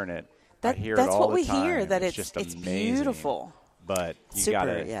you learn it, I hear it all that's what the we time. hear. That it's just it's amazing. beautiful. But you Super.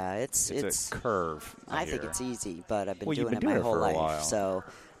 gotta. Yeah, it's a curve. I think it's easy, but I've been Well, you've doing been it my doing it whole for a life. while. So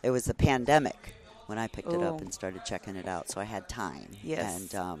it was the pandemic when I picked it up Ooh. and started checking it out. So I had time.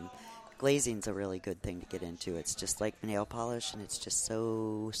 Yes. And glazing's a really good thing to get into. It's just like nail polish, and it's just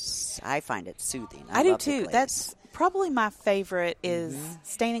so. I find it soothing. I do love the too. glaze. That's probably my favorite is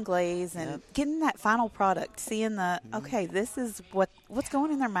staining glaze and getting that final product, seeing the okay, this is what's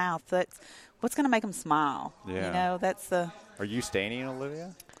going in their mouth. That's what's going to make them smile. Yeah. You know, that's the. Are you staining,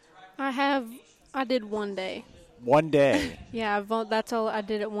 Olivia? I did one day. One day. Yeah, that's all. I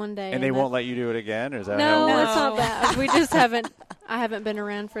did it one day. And they won't let you do it again? Or is that No, how it it's works? not that. We just haven't. I haven't been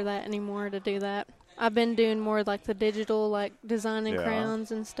around for that anymore to do that. I've been doing more like the digital, like designing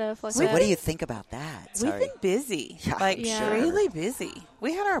crowns and stuff like that. What do you think about that? We've Sorry. been busy, Yeah, like Yeah. really busy.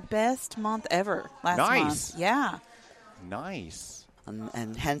 We had our best month ever last Nice. month. Yeah. Nice.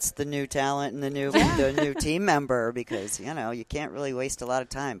 And hence the new talent and the new team member, because you can't really waste a lot of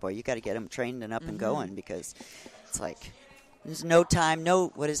time. Boy, you got to get them trained and up and going, because it's like there's no time. No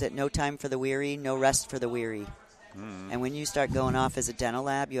time for the weary, no rest for the weary. And when you start going off as a dental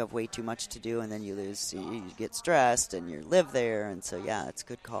lab, you have way too much to do, and then you get stressed, and you live there. And so, yeah, it's a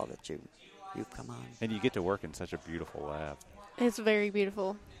good call that you come on. And you get to work in such a beautiful lab. It's very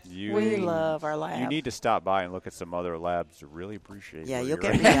beautiful. We love our lab. You need to stop by and look at some other labs to really appreciate Yeah, where you'll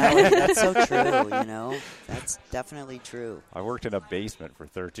you're get at. reality. That's so true, That's definitely true. I worked in a basement for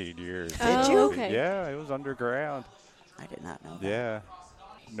 13 years. Did you? Okay. Yeah, it was underground. I did not know that. Yeah.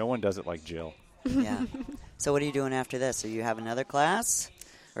 No one does it like Jill. Yeah. So what are you doing after this? Are you have another class?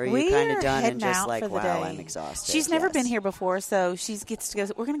 Or are We you kind are of done and heading just out like, for the wow, day. I'm exhausted? She's never Yes. been here before, so she gets to go.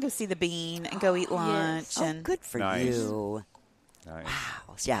 We're going to go see the Bean and go eat lunch. Oh, And good for Nice. you. Nice.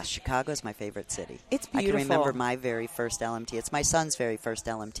 Wow. Yeah, Chicago's my favorite city. It's I beautiful. can remember my very first LMT. It's my son's very first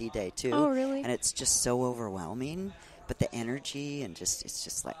LMT day, too. Oh, really? And it's just so overwhelming. But the energy and it's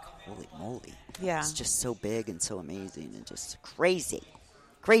just like, holy moly. Yeah. It's just so big and so amazing and just crazy.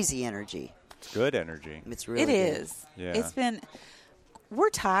 Crazy energy. It's good energy. It's really It good. is. Yeah. It's been. We're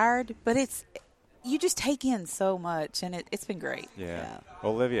tired, but you just take in so much, and it's been great. Yeah.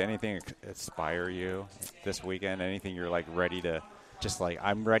 Olivia, anything inspire you this weekend? Anything you're like ready to, just like,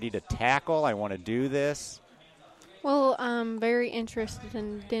 I'm ready to tackle? I want to do this? Well, I'm very interested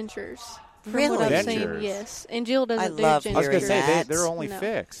in dentures. From Really? what I've Dentures? seen, yes. And Jill doesn't I do love dentures. I was going to say, that. they're only No.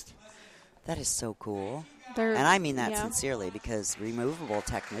 fixed. That is so cool. They're- And I mean that yeah. sincerely, because removable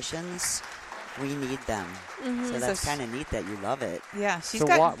technicians, we need them. So that's So kind of neat that you love it. Yeah, she's So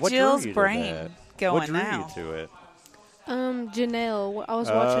got what Jill's drew you to brain that? going What drew now. you to it? Janelle, I was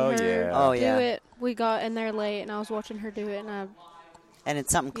Oh, watching her yeah. Oh, do yeah. it. We got in there late, and I was watching her do it, and And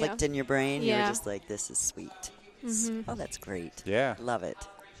it's something Yeah. clicked in your brain. You're Yeah. just like, this is sweet. Oh, that's great. Yeah. Love it.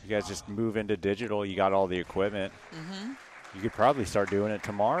 You guys just move into digital. You got all the equipment. Mm-hmm. You could probably start doing it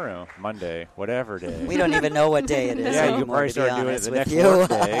tomorrow, Monday, whatever day. We don't even know what day it is yeah, you anymore, could probably to be start doing it honest the with next you. work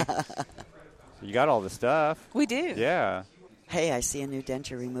day. You got all the stuff. We do. Yeah. Hey, I see a new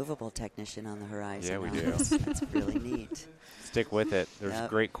denture removable technician on the horizon. Yeah, we now. do. That's really neat. Stick with it. There's Yep.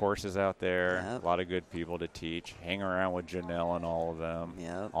 great courses out there. Yep. A lot of good people to teach. Hang around with Janelle and all of them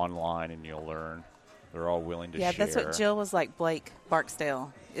Yep. online, and you'll learn. They're all willing to Yeah, share. that's what Jill was like. Blake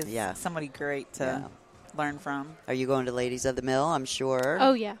Barksdale is Yeah. somebody great to learn from. Are you going to Ladies of the Mill? I'm sure.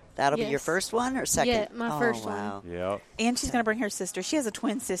 oh, yeah. That'll be your Yes. first one or second? Yeah, my oh, first wow. Yep. And she's going to bring her sister. She has a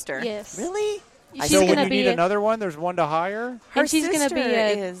twin sister. Yes. Really? She's So when gonna you be need another one, there's one to hire? Her and she's going to be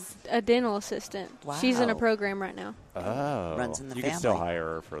sister a dental assistant. Wow. She's in a program right now. Oh. Runs in the You can still family. hire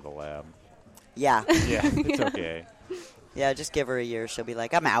her for the lab. Yeah. Yeah, it's okay. Yeah, just give her a year. She'll be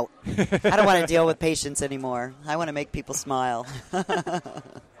like, I'm out. I don't want to deal with patients anymore. I want to make people smile.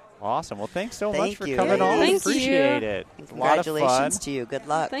 Awesome. Well, thanks so Thank much for you. coming on. Thank Appreciate you. it. And It's a lot of congratulations fun. to you. Good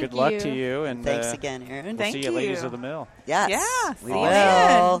luck. Thank Good luck you. to you. And Thanks again, Aaron. We'll Thank see you, ladies you. of the mill. Yes. Yeah, We see you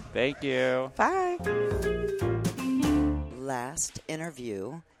will. Thank you. Bye. Last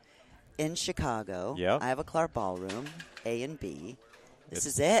interview in Chicago. Yep. Ivoclar Ballroom, A and B. This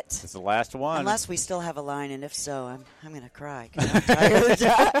is it. It's the last one. Unless we still have a line, and if so, I'm going to cry. 'Cause I'm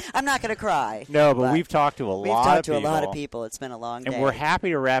tired. I'm not going to cry. No, but we've talked to a We've lot talked of to people. a lot of people. It's been a long day. And we're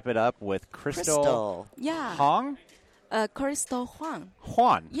happy to wrap it up with Crystal Yeah. Heung? Crystal Huang.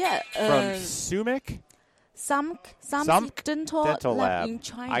 Juan. Yeah. From Sumic Some dental Lab. in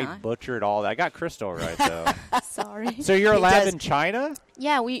China. I butchered all that. I got Crystal right, though. Sorry. So you're a He lab does- in China?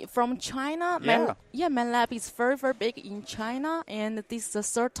 Yeah, we from China. Yeah. My lab is very, very big in China, and this is the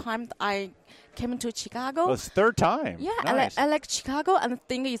third time that I came to Chicago. Well, it's third time. Yeah, Nice. I like Chicago, and I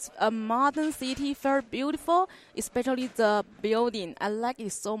think it's a modern city, very beautiful, especially the building. I like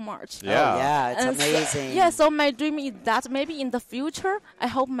it so much. Yeah. Oh, yeah, it's And so- amazing. So my dream is that maybe in the future, I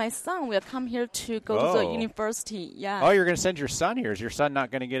hope my son will come here to go to the Oh. university. Yeah. Oh, you're going to send your son here. Is your son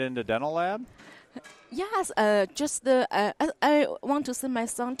not going to get into dental lab? Yes. I want to send my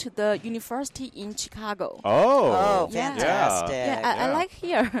son to the university in Chicago. Oh. Oh, Yeah. fantastic. I like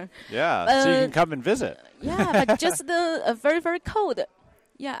here. Yeah. So you can come and visit. Yeah, but just very, very cold.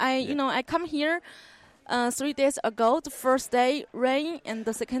 Yeah, I come here 3 days ago. The first day rain, and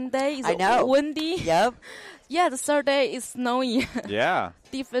the second day is I know. windy. Yep. Yeah, the third day is snowy. Yeah.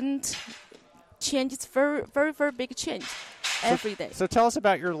 Different changes, very, very, very big change every day. So tell us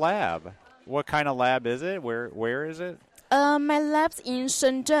about your lab. What kind of lab is it? Where is it? My lab's in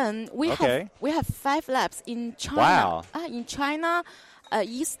Shenzhen. Okay. We have 5 labs in China. Wow. In China,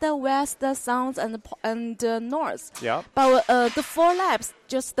 east, west, south, and north. Yep. But the 4 labs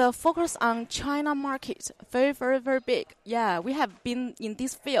just focus on China market. Very, very, very big. Yeah, we have been in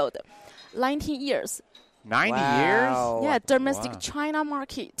this field 19 years. 90 Wow. years? Yeah, domestic Wow. China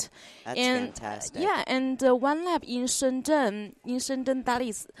market. That's and, fantastic. Yeah, and one lab in Shenzhen that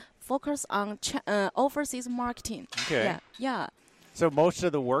is focused on overseas marketing. Okay. Yeah. So most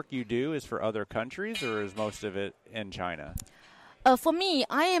of the work you do is for other countries, or is most of it in China? For me,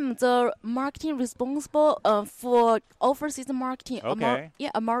 I am the marketing responsible for overseas marketing. Okay.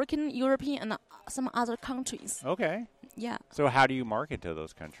 American, European, and some other countries. Okay. Yeah. So how do you market to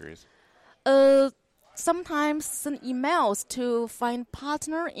those countries? Sometimes send emails to find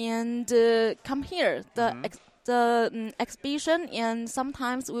partner and come here. The exhibition, and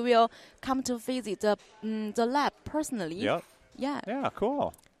sometimes we will come to visit the lab personally. Yep. Yeah. Yeah,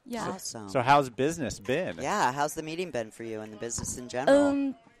 cool. Yeah. Awesome. So how's business been? Yeah, how's the meeting been for you and the business in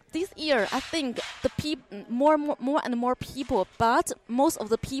general? This year, I think the more and more people, but most of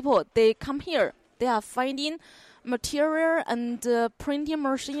the people they come here, they are finding material and printing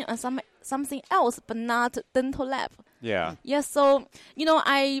machine and something else, but not dental lab. Yeah. Yes, so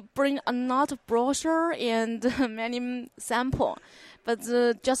I bring a lot of brochure and many sample, but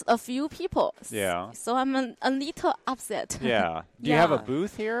just a few people. Yeah. So I'm a little upset. Yeah. Do you have a Yeah.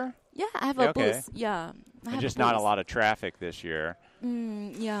 booth here? Yeah, I have a Okay. booth. Yeah. And just not a lot of traffic this year.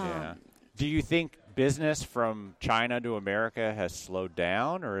 Yeah. Do you think business from China to America has slowed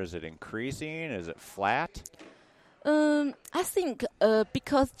down, or is it increasing? Is it flat? I think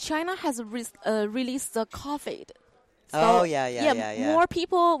because China has released the COVID. Oh, yeah. More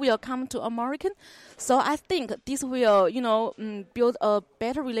people will come to American. So I think this will, build a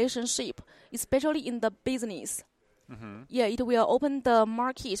better relationship, especially in the business. Mm-hmm. Yeah, it will open the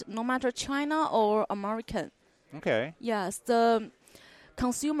market, no matter China or American. Okay. Yes,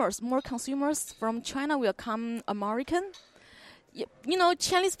 more consumers from China will come American.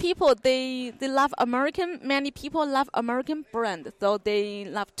 Chinese people, they love American. Many people love American brand, so they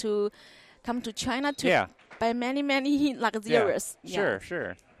love to come to China to buy many luxurious. Yeah.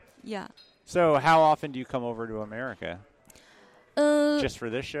 Sure. Yeah. So how often do you come over to America? Just for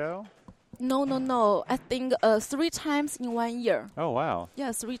this show? No. I think 3 times in 1 year. Oh, wow.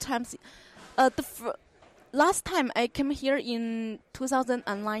 Yeah, 3 times. Last time I came here in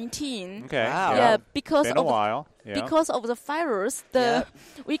 2019. Okay. Wow. Yeah, because Been a of while. Yeah. because of the virus,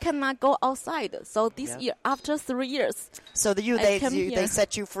 we cannot go outside. So this year, after 3 years, So came they here.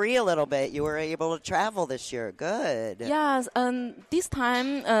 set you free a little bit. You were able to travel this year. Good. yes, this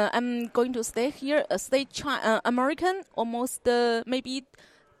time I'm going to stay here, American, almost maybe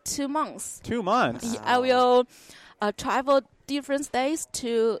 2 months. 2 months? I will travel different states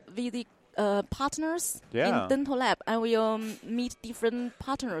to visit partners in dental lab. I will meet different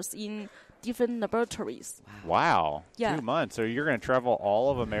partners in different laboratories. Wow. Yeah. 2 months. So you're going to travel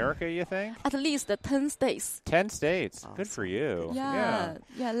all of America, you think? At least 10 states. 10 states. Awesome. Good for you. Yeah.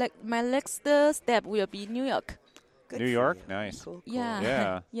 Like my next step will be New York. New York? Nice. Cool.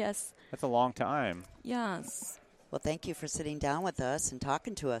 Yeah. Yes. That's a long time. Yes. Well, thank you for sitting down with us and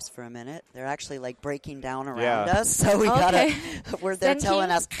talking to us for a minute. They're actually like breaking down around us, so we gotta. They're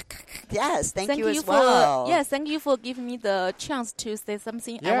telling us. Yes, thank you as well. Yes, thank you for giving me the chance to say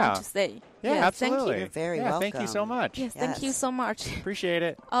something I want to say. Yeah, yes, absolutely. Thank you. You're very welcome. Thank you so much. Yes, thank you so much. Appreciate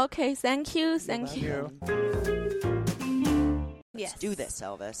it. Okay, thank you. Thank you. Let's do this,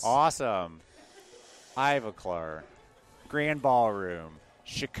 Elvis. Awesome. Ivoclar, Grand Ballroom,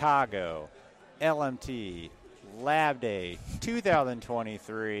 Chicago, LMT, Lab Day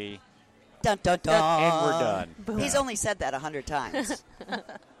 2023. Dun, dun, dun. And we're done. Boom. He's only said that 100 times.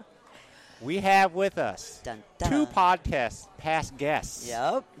 We have with us dun, dun. 2 podcast past guests.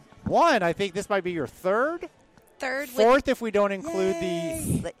 Yep. One, I think this might be your third. Fourth, if we don't include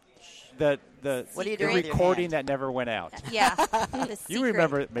the what are you the doing recording that never went out. Yeah. You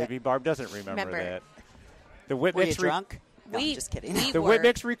remember? Maybe Barb doesn't remember that. The Whip Were you Mix drunk? No, I'm just kidding. The Whip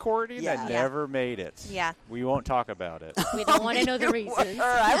Mix recording that never made it. Yeah. We won't talk about it. We don't want to know the reasons.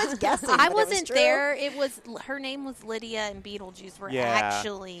 I was guessing. I wasn't there. It was her name was Lydia, and Beetlejuice were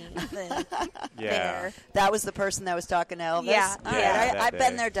actually there. That was the person that was talking to Elvis. Yeah. I've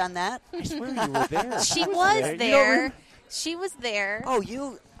been there, done that. I swear you were there. She was there. She was there. Oh,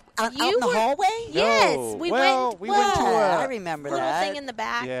 you. Out in the hallway? Yes. No. We went to I remember little that. thing in the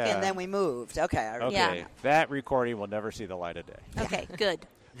back. And then we moved. Okay. I remember. Okay. That recording will never see the light of day. Okay, good.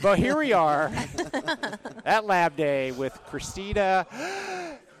 But here we are at Lab Day with Christina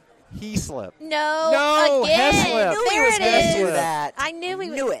Heaslip. No, again. Heaslip. There it is. Do that. I knew he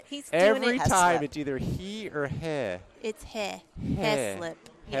knew it. He's doing Every it. time Heaslip. it's either he or he. It's Heaslip.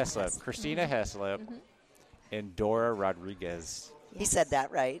 Heaslip. Christina Heaslip and Dora Rodrigues. He said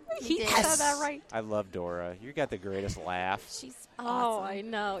that right. He said that right. I love Dora. You got the greatest laugh. She's Oh, awesome. I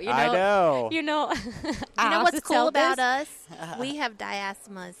know. I know. You know. You know what's cool about us? We have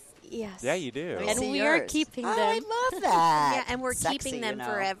diastmas. Yes. Yeah, you do. And we are keeping them. I love that. Yeah, and we're Sexy, keeping them you know.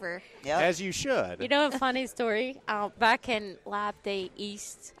 forever. Yep. As you should. You know a funny story? Back in Lab Day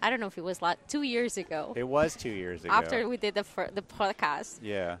East, I don't know if it was 2 years ago. It was 2 years ago. After we did the podcast.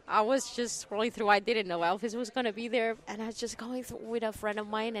 Yeah. I was just scrolling through. I didn't know Elvis was going to be there. And I was just going through with a friend of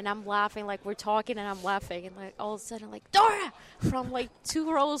mine, and I'm laughing. Like, we're talking, and I'm laughing. And, like, all of a sudden, like, Dora! From, like,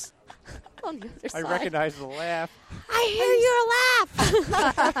 2 rows on the other side. I recognize the laugh. I hear your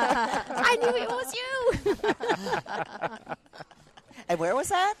laugh. I knew it was you. And where was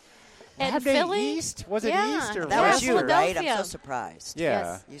that? And Lab Day Philly? East? Was it Yeah. East or That West? was you, right? I'm Philadelphia. so surprised. Yeah.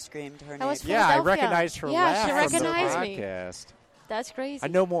 Yes. You screamed her That was name. Yeah, I Philadelphia. recognized her Yeah, laugh she from the recognized me. podcast. That's crazy. I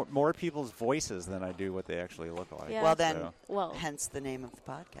know more people's voices than I do what they actually look like. Yeah. Well, then, Well. hence the name of the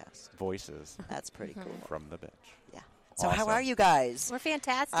podcast. Voices That's pretty cool. from the bench. Yeah. So how Awesome. are you guys? We're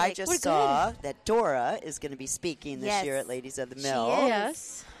fantastic. I just We're saw that Dora is going to be speaking this Yes. year at Ladies of the She Mill. is.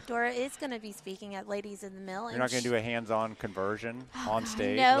 Yes. Dora is going to be speaking at Ladies in the Mill. You're not going to do a hands-on conversion on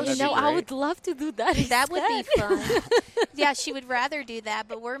stage? No, Wouldn't You that know, be I great? would love to do that. That would be instead. fun. Yeah, she would rather do that,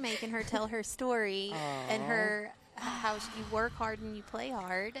 but we're making her tell her story and her how you work hard and you play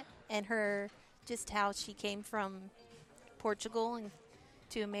hard, and her just how she came from Portugal and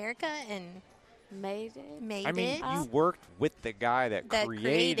to America and Made it. made I mean, it. you worked with the guy that created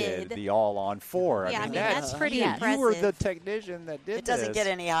created- the All-on-4. Yeah, I I mean, mean, that's pretty you. impressive. You were the technician that did It doesn't this. get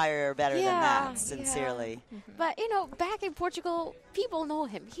any higher or better than Yeah, that, sincerely. But, you know, back in Portugal, people know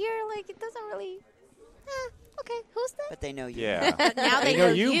him. Here, like, it doesn't really... okay, who's that? But they know you. Yeah. But now They they know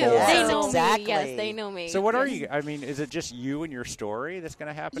know you you. more. They Yes, know exactly. me. Yes, they know me. So what are Yes. you? I mean, is it just you and your story that's going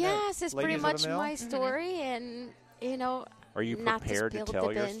to happen? Yes, at it's pretty Ladies of the much Mill? my story, and, you know... Are you not to prepared to spill tell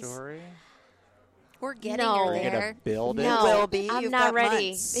the your beans. story? We're getting No. her Are you there. going to build it? No, will be. I'm You've not got ready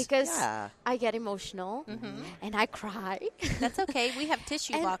months. because Yeah. I get emotional and I cry. That's okay. We have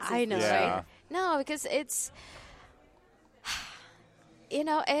tissue And boxes. I know, Yeah. right? No, because it's, you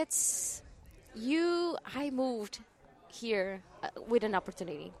know, it's I moved here with an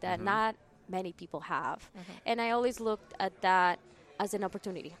opportunity that not many people have. And I always looked at that as an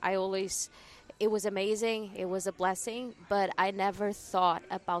opportunity. It was amazing. It was a blessing, but I never thought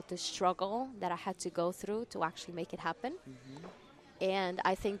about the struggle that I had to go through to actually make it happen. And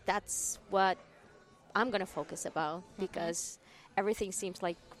I think that's what I'm going to focus about because everything seems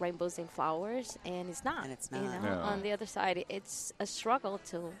like rainbows and flowers, and it's not. And it's not. You know, No. on the other side, it's a struggle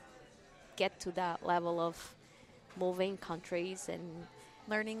to get to that level of moving countries and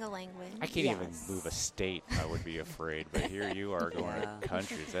Learning a language. I can't even Yes. move a state. I would be afraid. But here you are going Yeah. to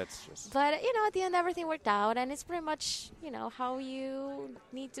countries. That's just. But, you know, at the end, everything worked out. And it's pretty much, you know, how you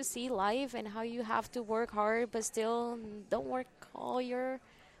need to see life and how you have to work hard, but still don't work all your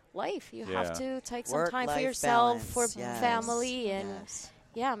life. You have Yeah. to take some time for Work-life yourself, for balance. Yes. family, and, Yes.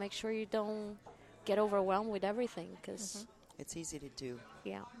 yeah, make sure you don't get overwhelmed with everything. Because, It's easy to do,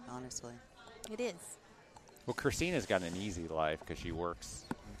 yeah. honestly. It is. Well, Christina's got an easy life because she works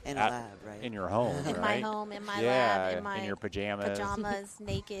In a lab, right? in your home, In right? my home, in my yeah, lab, in my your pajamas.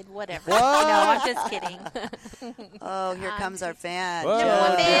 naked, whatever. What? No, I'm just kidding. Oh, here comes our fan. Whoa.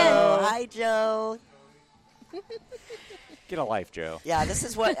 Joe. Joe. Hi, Joe. Get a life, Joe. Yeah, this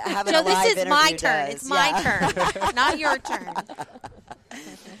is what having Joe, a live this is interview my turn. does. It's my Yeah. turn, not your turn.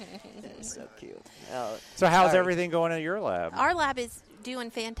 It's so cute. Oh, So how's sorry. everything going at your lab? Our lab is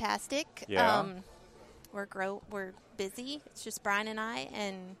doing fantastic. Yeah. We're busy. It's just Brian and I,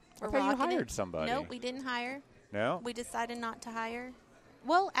 and we're thought you rocking hired it. somebody. Nope, we didn't hire. No? We decided not to hire.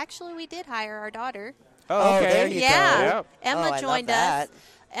 Well, actually, we did hire our daughter. Oh, okay. there you Yeah. go. Yep. Emma Oh, I love joined that. us.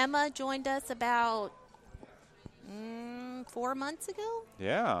 Emma joined us about 4 months ago,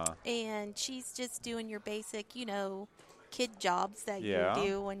 Yeah. and she's just doing your basic, you know, kid jobs that Yeah. you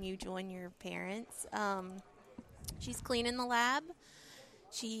do when you join your parents. She's cleaning the lab.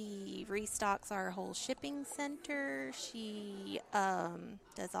 She restocks our whole shipping center. She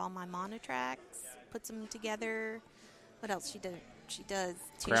does all my monotracks, puts them together. What else she does? She does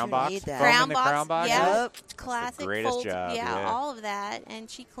Crown you box? need that. Foam in crown the box, crown box? yeah, Yep. classic, greatest fold, job, yeah. all of that, and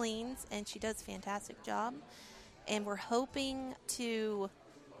she cleans and she does a fantastic job. And we're hoping to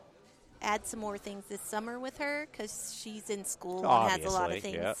add some more things this summer with her because she's in school and has a lot of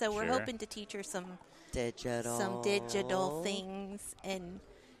Obviously, things. yep, so we're sure. hoping to teach her some Digital things, and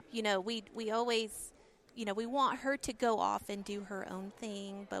you know, we always, you know, we want her to go off and do her own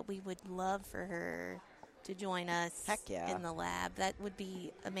thing, but we would love for her to join us Heck yeah. in the lab. That would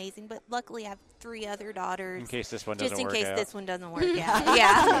be amazing. But luckily, I have 3 other daughters. In case this one just doesn't in work case out. this one doesn't work out.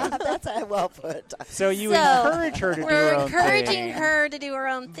 Yeah. That's well put. So you So, encourage her to do her We're own encouraging thing. her to do her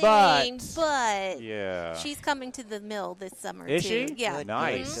own thing, But- but Yeah. she's coming to the mill this summer Is too. she? Yeah. Good,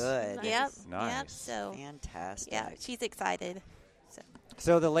 Nice. Good. Yep. Yep. Nice. So Fantastic. yeah, she's excited. So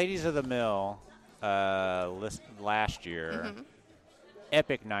So the ladies of the mill last year,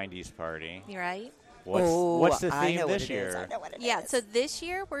 epic 90s party. you're right. What's the I theme know what this it is. year? I know what it Yeah. is. So this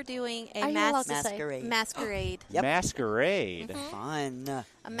year we're doing a Are you allowed to say? Masquerade. masquerade. Yep. Masquerade. Fun.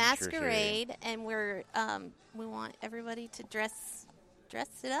 A masquerade, and we're we want everybody to dress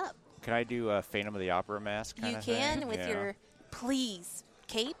it up. Can I do a Phantom of the Opera mask kind You of can thing? with Yeah. your please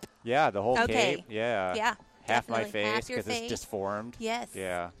cape. Yeah, the whole Okay. cape. Yeah. Yeah, Half my definitely. face Half your because it's face. disformed. Yes.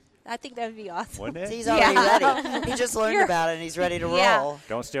 Yeah. I think that would be awesome. Wouldn't it? He's already Yeah. ready. He just learned You're- about it, and he's ready to Yeah. roll.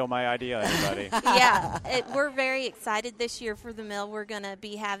 Don't steal my idea, anybody. Yeah, we're very excited this year for the mill. We're gonna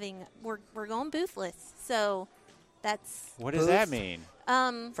be having we're going boothless, so that's What does that mean?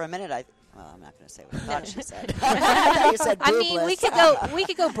 For a minute, I'm not going to say what I thought she said. You said I mean, we boobless.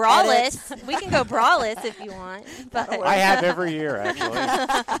 could go braless. We can go braless if you want, but I have every year,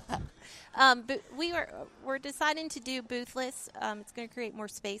 actually. but we're deciding to do boothless. It's going to create more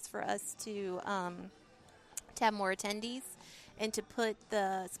space for us to have more attendees and to put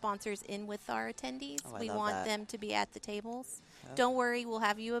the sponsors in with our attendees. Oh, I We love want that. them to be at the tables. Don't worry, we'll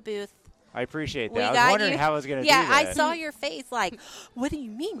have you a booth. I appreciate We that. I was got wondering you. how I was going to Yeah, do that. I saw your face like, what do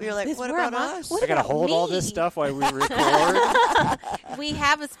you mean? We were like, this? what Where about am I? us? What I got to about hold all this me? stuff while we record. We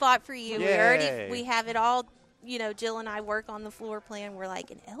have a spot for you. Yay. We have it all. You know, Jill and I work on the floor plan. We're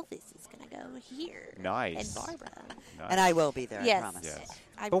like, and Elvis is going to go here. Nice. And Barbara. Nice. And I will be there, Yes. I promise. Yes.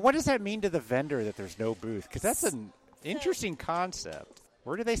 I- But what does that mean to the vendor that there's no booth? Because that's an interesting concept.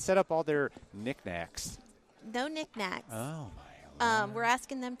 Where do they set up all their knickknacks? No knickknacks. Oh, my We're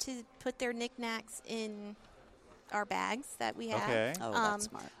asking them to put their knickknacks in our bags that we have. Okay. Oh, that's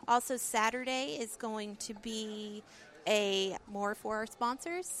smart. Also, Saturday is going to be more for our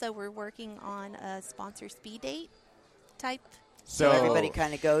sponsors. So we're working on a sponsor speed date type. So So everybody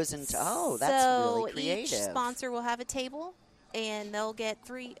kind of goes into, that's really creative. Each sponsor will have a table, and they'll get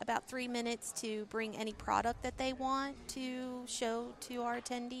about 3 minutes to bring any product that they want to show to our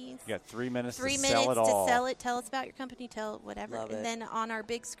attendees. You got 3 minutes 3 to minutes sell it all. to sell it. Tell us about your company. Tell it whatever. Love and it. then on our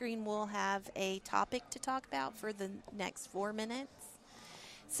big screen, we'll have a topic to talk about for the next 4 minutes.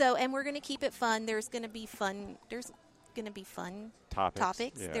 So, and we're going to keep it fun. There's going to be fun. There's going to be fun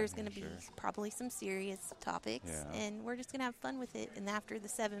topics. Yeah, There's going to be sure. probably some serious topics, Yeah. and we're just going to have fun with it. And after the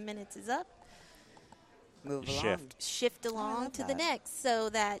 7 minutes is up, Move along. shift along love to the that. next, so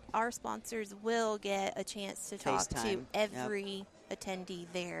that our sponsors will get a chance to talk to FaceTime. every attendee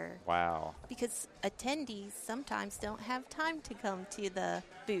there. Wow. Because attendees sometimes don't have time to come to the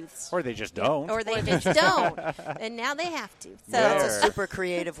booths. Or they just don't. Or they just don't. And now they have to. So That's a There. super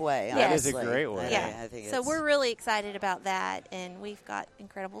creative way. That is a honestly. great way. yeah. I think So it's- we're really excited about that, and we've got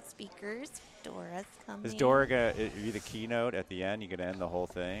incredible speakers. Dora's coming. Is Dora are you the keynote at the end? You gonna end the whole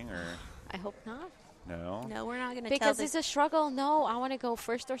thing, or I hope not. no? No, we're not going to tell Because the it's a struggle. No, I want to go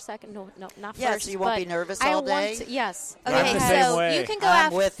first or second. No, not Yeah, first. so you won't be but nervous I all want day? to- yes. I'm Okay, the I same had- way. you can go I'm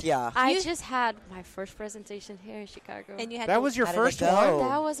after. with ya. I just had my first presentation here in Chicago. And you had That to, was your How did it first go? one?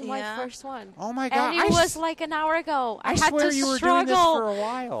 That was my Yeah. first one. Oh my God! And it was like an hour ago. I had swear to you were struggle. doing this for a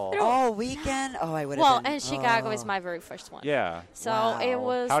while. All weekend? Oh, I would have Well, been. and Chicago is oh. my very first one. Yeah. So Wow. it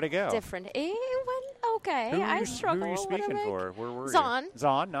was How'd it go? different. It went okay. Who were I you, struggled. who were you a speaking little bit. for? Where were Zahn. you?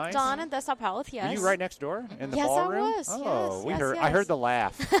 Zahn, nice. Dawn and the Sapalth, yes. Were you right next door in the Yes, I ballroom? was. Oh, Yes, we yes, heard. I yes. heard the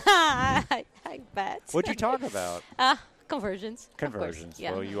laugh. I bet. What'd you talk about? Conversions. of course, Conversions.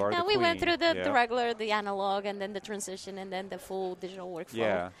 Yeah. Well, you are Now the we went queen. through the Yeah. regular, the analog, and then the transition, and then the full digital workflow.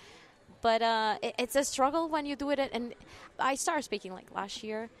 Yeah. But it's a struggle when you do it. And I started speaking like last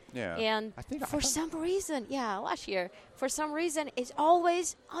year. Yeah. And I think for some reason, last year, for some reason, it's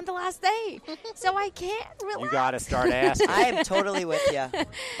always on the last day. So I can't relax. You got to start asking. I am totally with you.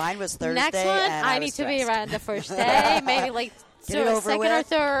 Mine was Thursday. Next one, and I was need to be stressed. around the first day, maybe like Get it over second or with.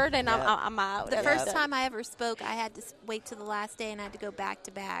 third, and Yeah. I'm out. the And first then- time I ever spoke, I had to wait till the last day, and I had to go back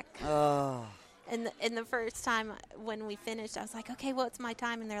to back. Oh. And the first time when we finished, I was like, okay, what's my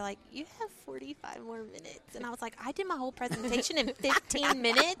time? And they're like, you have 45 more minutes. And I was like, I did my whole presentation in 15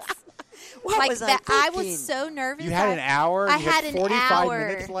 minutes. What like was I that, I thinking? was so nervous. You had an hour? I You had had an 45 hour.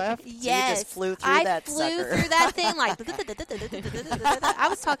 minutes left? you Yes. just flew through I that flew sucker. through that thing like I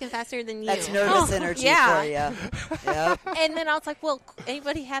was talking faster than you. That's nervous Oh, energy yeah. for you. Yep. And then I was like, well,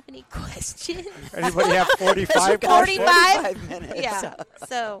 anybody have any questions? Anybody have 45? 45? minutes. Yeah.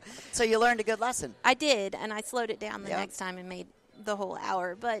 So So you learned a good lesson. I did, and I slowed it down the Yeah. next time and made the whole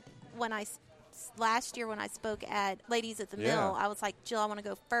hour. But when last year when I spoke at Ladies at the Yeah. Mill, I was like, Jill, I want to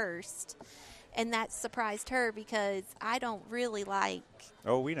go first. And that surprised her because I don't really like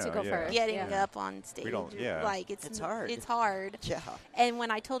Oh, we know. To go yeah. first. getting Yeah. up on stage. don't- yeah. Like It's hard. It's hard. Yeah. And when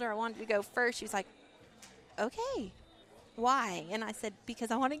I told her I wanted to go first, she was like, okay, why? And I said,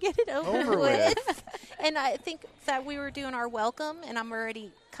 because I want to get it over with. And I think that we were doing our welcome, and I'm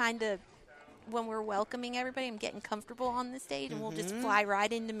already kind of, when we're welcoming everybody, I'm getting comfortable on the stage, and we'll just fly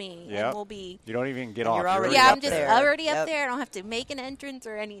right into me. Yep. And we'll be, You don't even get And off. you're You're already yeah, up I'm just there. already up Yep. there. I don't have to make an entrance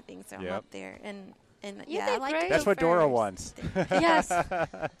or anything, so I'm Yep. up there. And You yeah, did I like to great. That's go what Dora first. wants. Yes.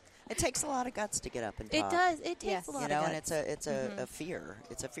 It takes a lot of guts to get up and It talk. does. It takes Yes. a lot You of know, guts. and it's a fear.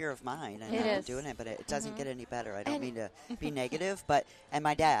 It's a fear of mine, and It I'm is. doing it, but it doesn't get any better. I don't And- mean to be negative, but and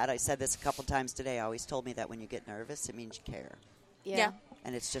my dad, I said this a couple times today, always told me that when you get nervous, it means you care, Yeah.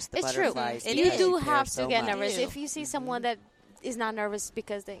 and it's just the It's true. butterflies. It You because is. do care have so to get much. nervous. do. If you see someone that is not nervous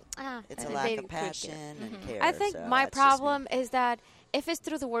because they It's a they lack could of get- passion and care. I think so my that's just me. problem is that if it's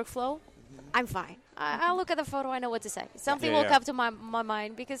through the workflow, I'm fine. I look at the photo, I know what to say. Something Yeah, will yeah. come to my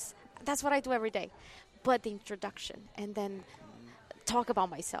mind because that's what I do every day. But the introduction and then talk about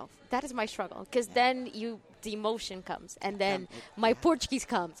myself, that is my struggle. Because then the emotion comes, and then my Portuguese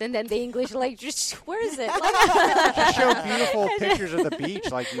comes, and then the English, like, just, where is it? Like, Just show beautiful pictures of the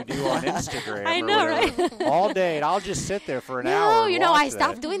beach like you do on Instagram. I or know, whatever. All day, and I'll just sit there for an hour. No, and you know, watch I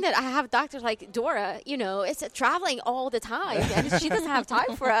stopped that. doing that. I have doctors like Dora, you know, it's traveling all the time, and she doesn't have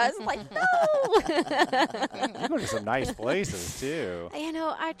time for us. I'm like, no. You go to some nice places too. You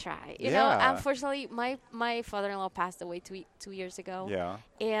know, I try. You Yeah. know, unfortunately, my father-in-law passed away 2 years ago. Yeah.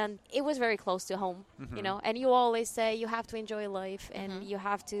 And it was very close to home, you know. And you always say you have to enjoy life, and you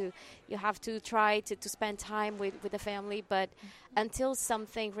have to try to spend time with the family. But until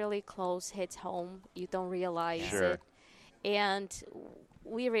something really close hits home, you don't realize Sure. it. And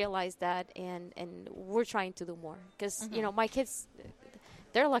we realize that, and we're trying to do more because you know my kids.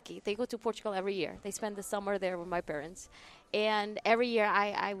 They're lucky. They go to Portugal every year. They spend the summer there with my parents. And every year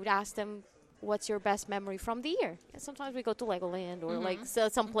I would ask them, what's your best memory from the year? And sometimes we go to Legoland or like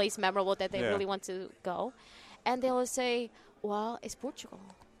some place memorable that they Yeah. really want to go. And they'll say, well, it's Portugal.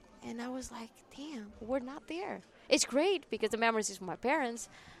 And I was like, damn, we're not there. It's great because the memories is from my parents.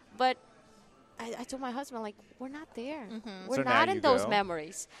 But I told my husband, like, we're not there. Mm-hmm. We're So not now in you those go.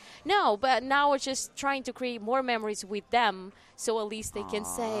 memories. No, but now we're just trying to create more memories with them, so at least they can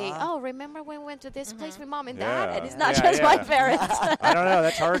say, oh, remember when we went to this place with mom and dad? Yeah. And it's not Yeah, just my yeah. parents. I don't know.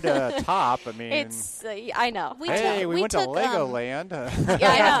 That's hard to top. I mean, It's, I know. We hey, took- we we went to took, Legoland.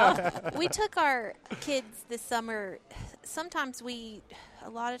 Yeah, I know. We took our kids this summer. Sometimes a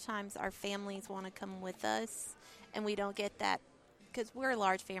lot of times our families want to come with us, and we don't get that because we're a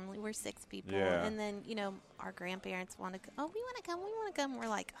large family. We're 6 people. Yeah. And then, our grandparents want to we want to come. We're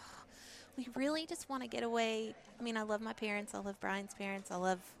like, oh, we really just want to get away. I mean, I love my parents. I love Brian's parents. I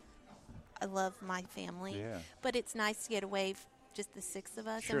love my family. Yeah. But it's nice to get away just the 6 of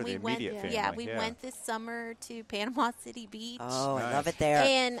us. Sure, and we the went, immediate yeah, family, we yeah. went this summer to Panama City Beach. Oh, I Nice. love it there.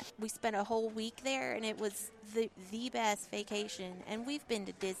 And we spent a whole week there, and it was the best vacation. And we've been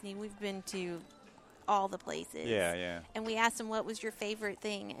to Disney. We've been to all the places. Yeah, yeah. And we asked them what was your favorite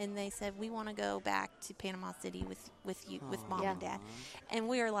thing, and they said we want to go back to Panama City with you, with mom and dad. And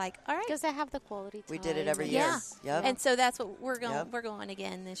we were like, all right, Because they have the quality time. We did it every and- year. yeah. Yep. And so that's what we're going. Yep. We're going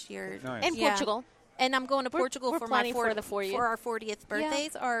again this year. Nice. And Yeah. Portugal. And I'm going to Portugal we're for my planning for the 40th. for our 40th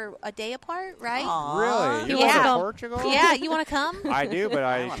birthdays, are a day apart, right? Aw. Really? You're Yeah. going to Portugal? Yeah, you want to come? I do, but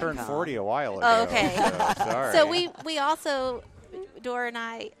I wanna turned come. 40 a while ago. Oh, okay. So, sorry. So we also, Dora and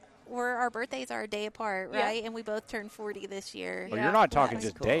I, our birthdays are a day apart, Yeah. right? And we both turned 40 this year. Well, you're not talking That's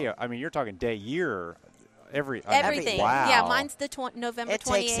just cool. day. I mean, you're talking day, year, Everything. Wow. Yeah, mine's the November It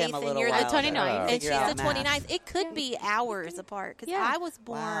takes 28th, him a and little you're while the to 29th. And figure she's out the math. 29th. It could be hours apart because Yeah. I was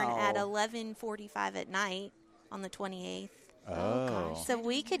born Wow. at 11:45 at night on the 28th. Oh. So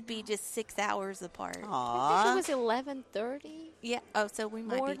we could be just 6 hours apart. I think it Aw. was 11:30 Yeah. Oh, so we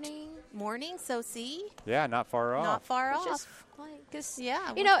might be morning. morning. So see, Yeah, not far off. not far Which off. is fine, 'cause,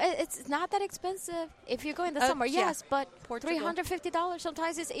 Yeah, you know, it's not that expensive if you're going the Oh, summer. yeah. Yes, but Portugal. $350.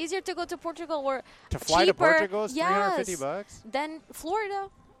 Sometimes it's easier to go to Portugal or To fly to cheaper. Portugal is $350 bucks? Than Florida.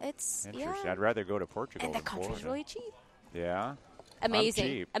 It's Interesting. yeah, I'd rather go to Portugal and the than country's Florida. really cheap. Yeah. Amazing,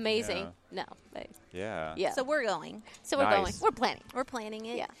 cheap. amazing. No, but, Yeah. yeah. So we're going. So we're Nice. going. We're planning. We're planning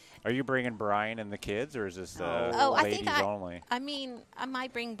it. Yeah. Are you bringing Brian and the kids, or is this Oh, I ladies think only? I mean, I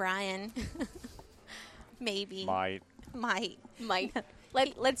might bring Brian. Maybe. Might. Might. Might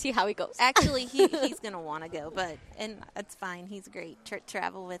let's see how it goes. Actually, he's gonna want to go, and that's fine. He's great to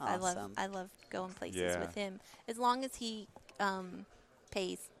travel with. Awesome. I love going places Yeah. with him as long as he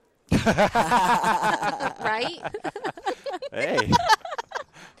pays. Right? Hey,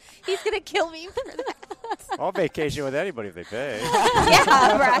 He's gonna kill me for that. I'll vacation with anybody if they pay.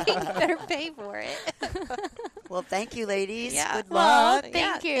 Yeah, right. Better pay for it. Well, thank you, ladies. Yeah. Good Well, luck.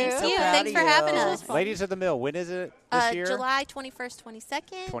 thank you. Thanks, So you. proud Thanks of for having you. us. Ladies of the Mill, when is it this year? July 21st,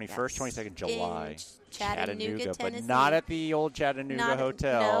 22nd. 21st, 22nd July. In Chattanooga, but Tennessee. not at the old Chattanooga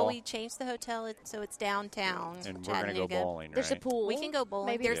Hotel. No, we changed the hotel so it's downtown. And we're going to go Chattanooga. bowling, There's right? a pool. We can go bowling.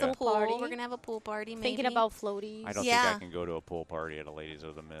 Maybe There's Yeah. a pool. party. We're gonna have a pool party. Maybe. Thinking about floaties. I don't Yeah. think I can go to a pool party at a Ladies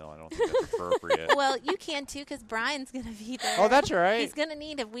of the Mill. I don't think that's appropriate. Well, you can too, because Brian's gonna be there. Oh, that's right. He's gonna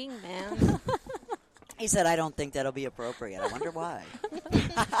need a wingman. He said, I don't think that'll be appropriate. I wonder why.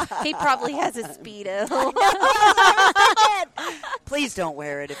 He probably has a Speedo. Please don't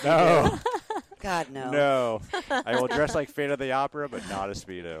wear it if you No. do. God, no. No. I will dress like Phantom of the Opera, but not a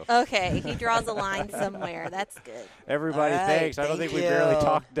Speedo. Okay, he draws a line somewhere. That's good. Everybody, All right, thanks. I don't thank think we barely you.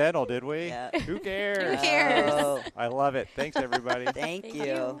 talked dental, did we? Yeah. Who cares? Who cares? Oh, I love it. Thanks, everybody. thank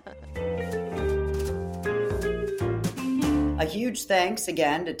you. A huge thanks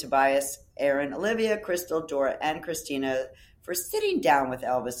again to Tobias, Eiron, Olivia, Crystal, Dora, and Christina for sitting down with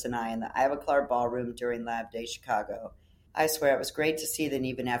Elvis and I in the Ivoclar Ballroom during Lab Day Chicago. I swear it was great to see that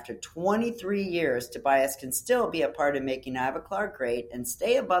even after 23 years, Tobias can still be a part of making Ivoclar great and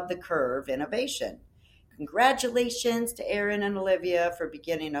stay above the curve innovation. Congratulations to Eiron and Olivia for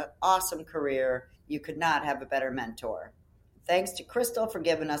beginning an awesome career. You could not have a better mentor. Thanks to Crystal for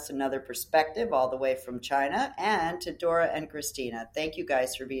giving us another perspective all the way from China, and to Dora and Christina. Thank you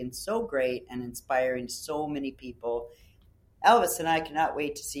guys for being so great and inspiring so many people. Elvis and I cannot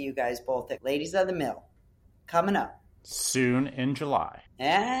wait to see you guys both at Ladies of the Mill coming up. Soon in July.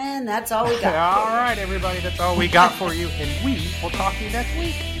 And that's all we got. All right, everybody. That's all we got for you. And we will talk to you next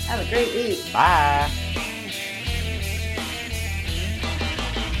week. Have a great week. Bye.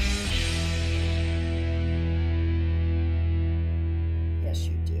 Yes,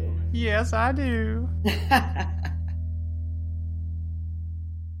 you do. Yes, I do.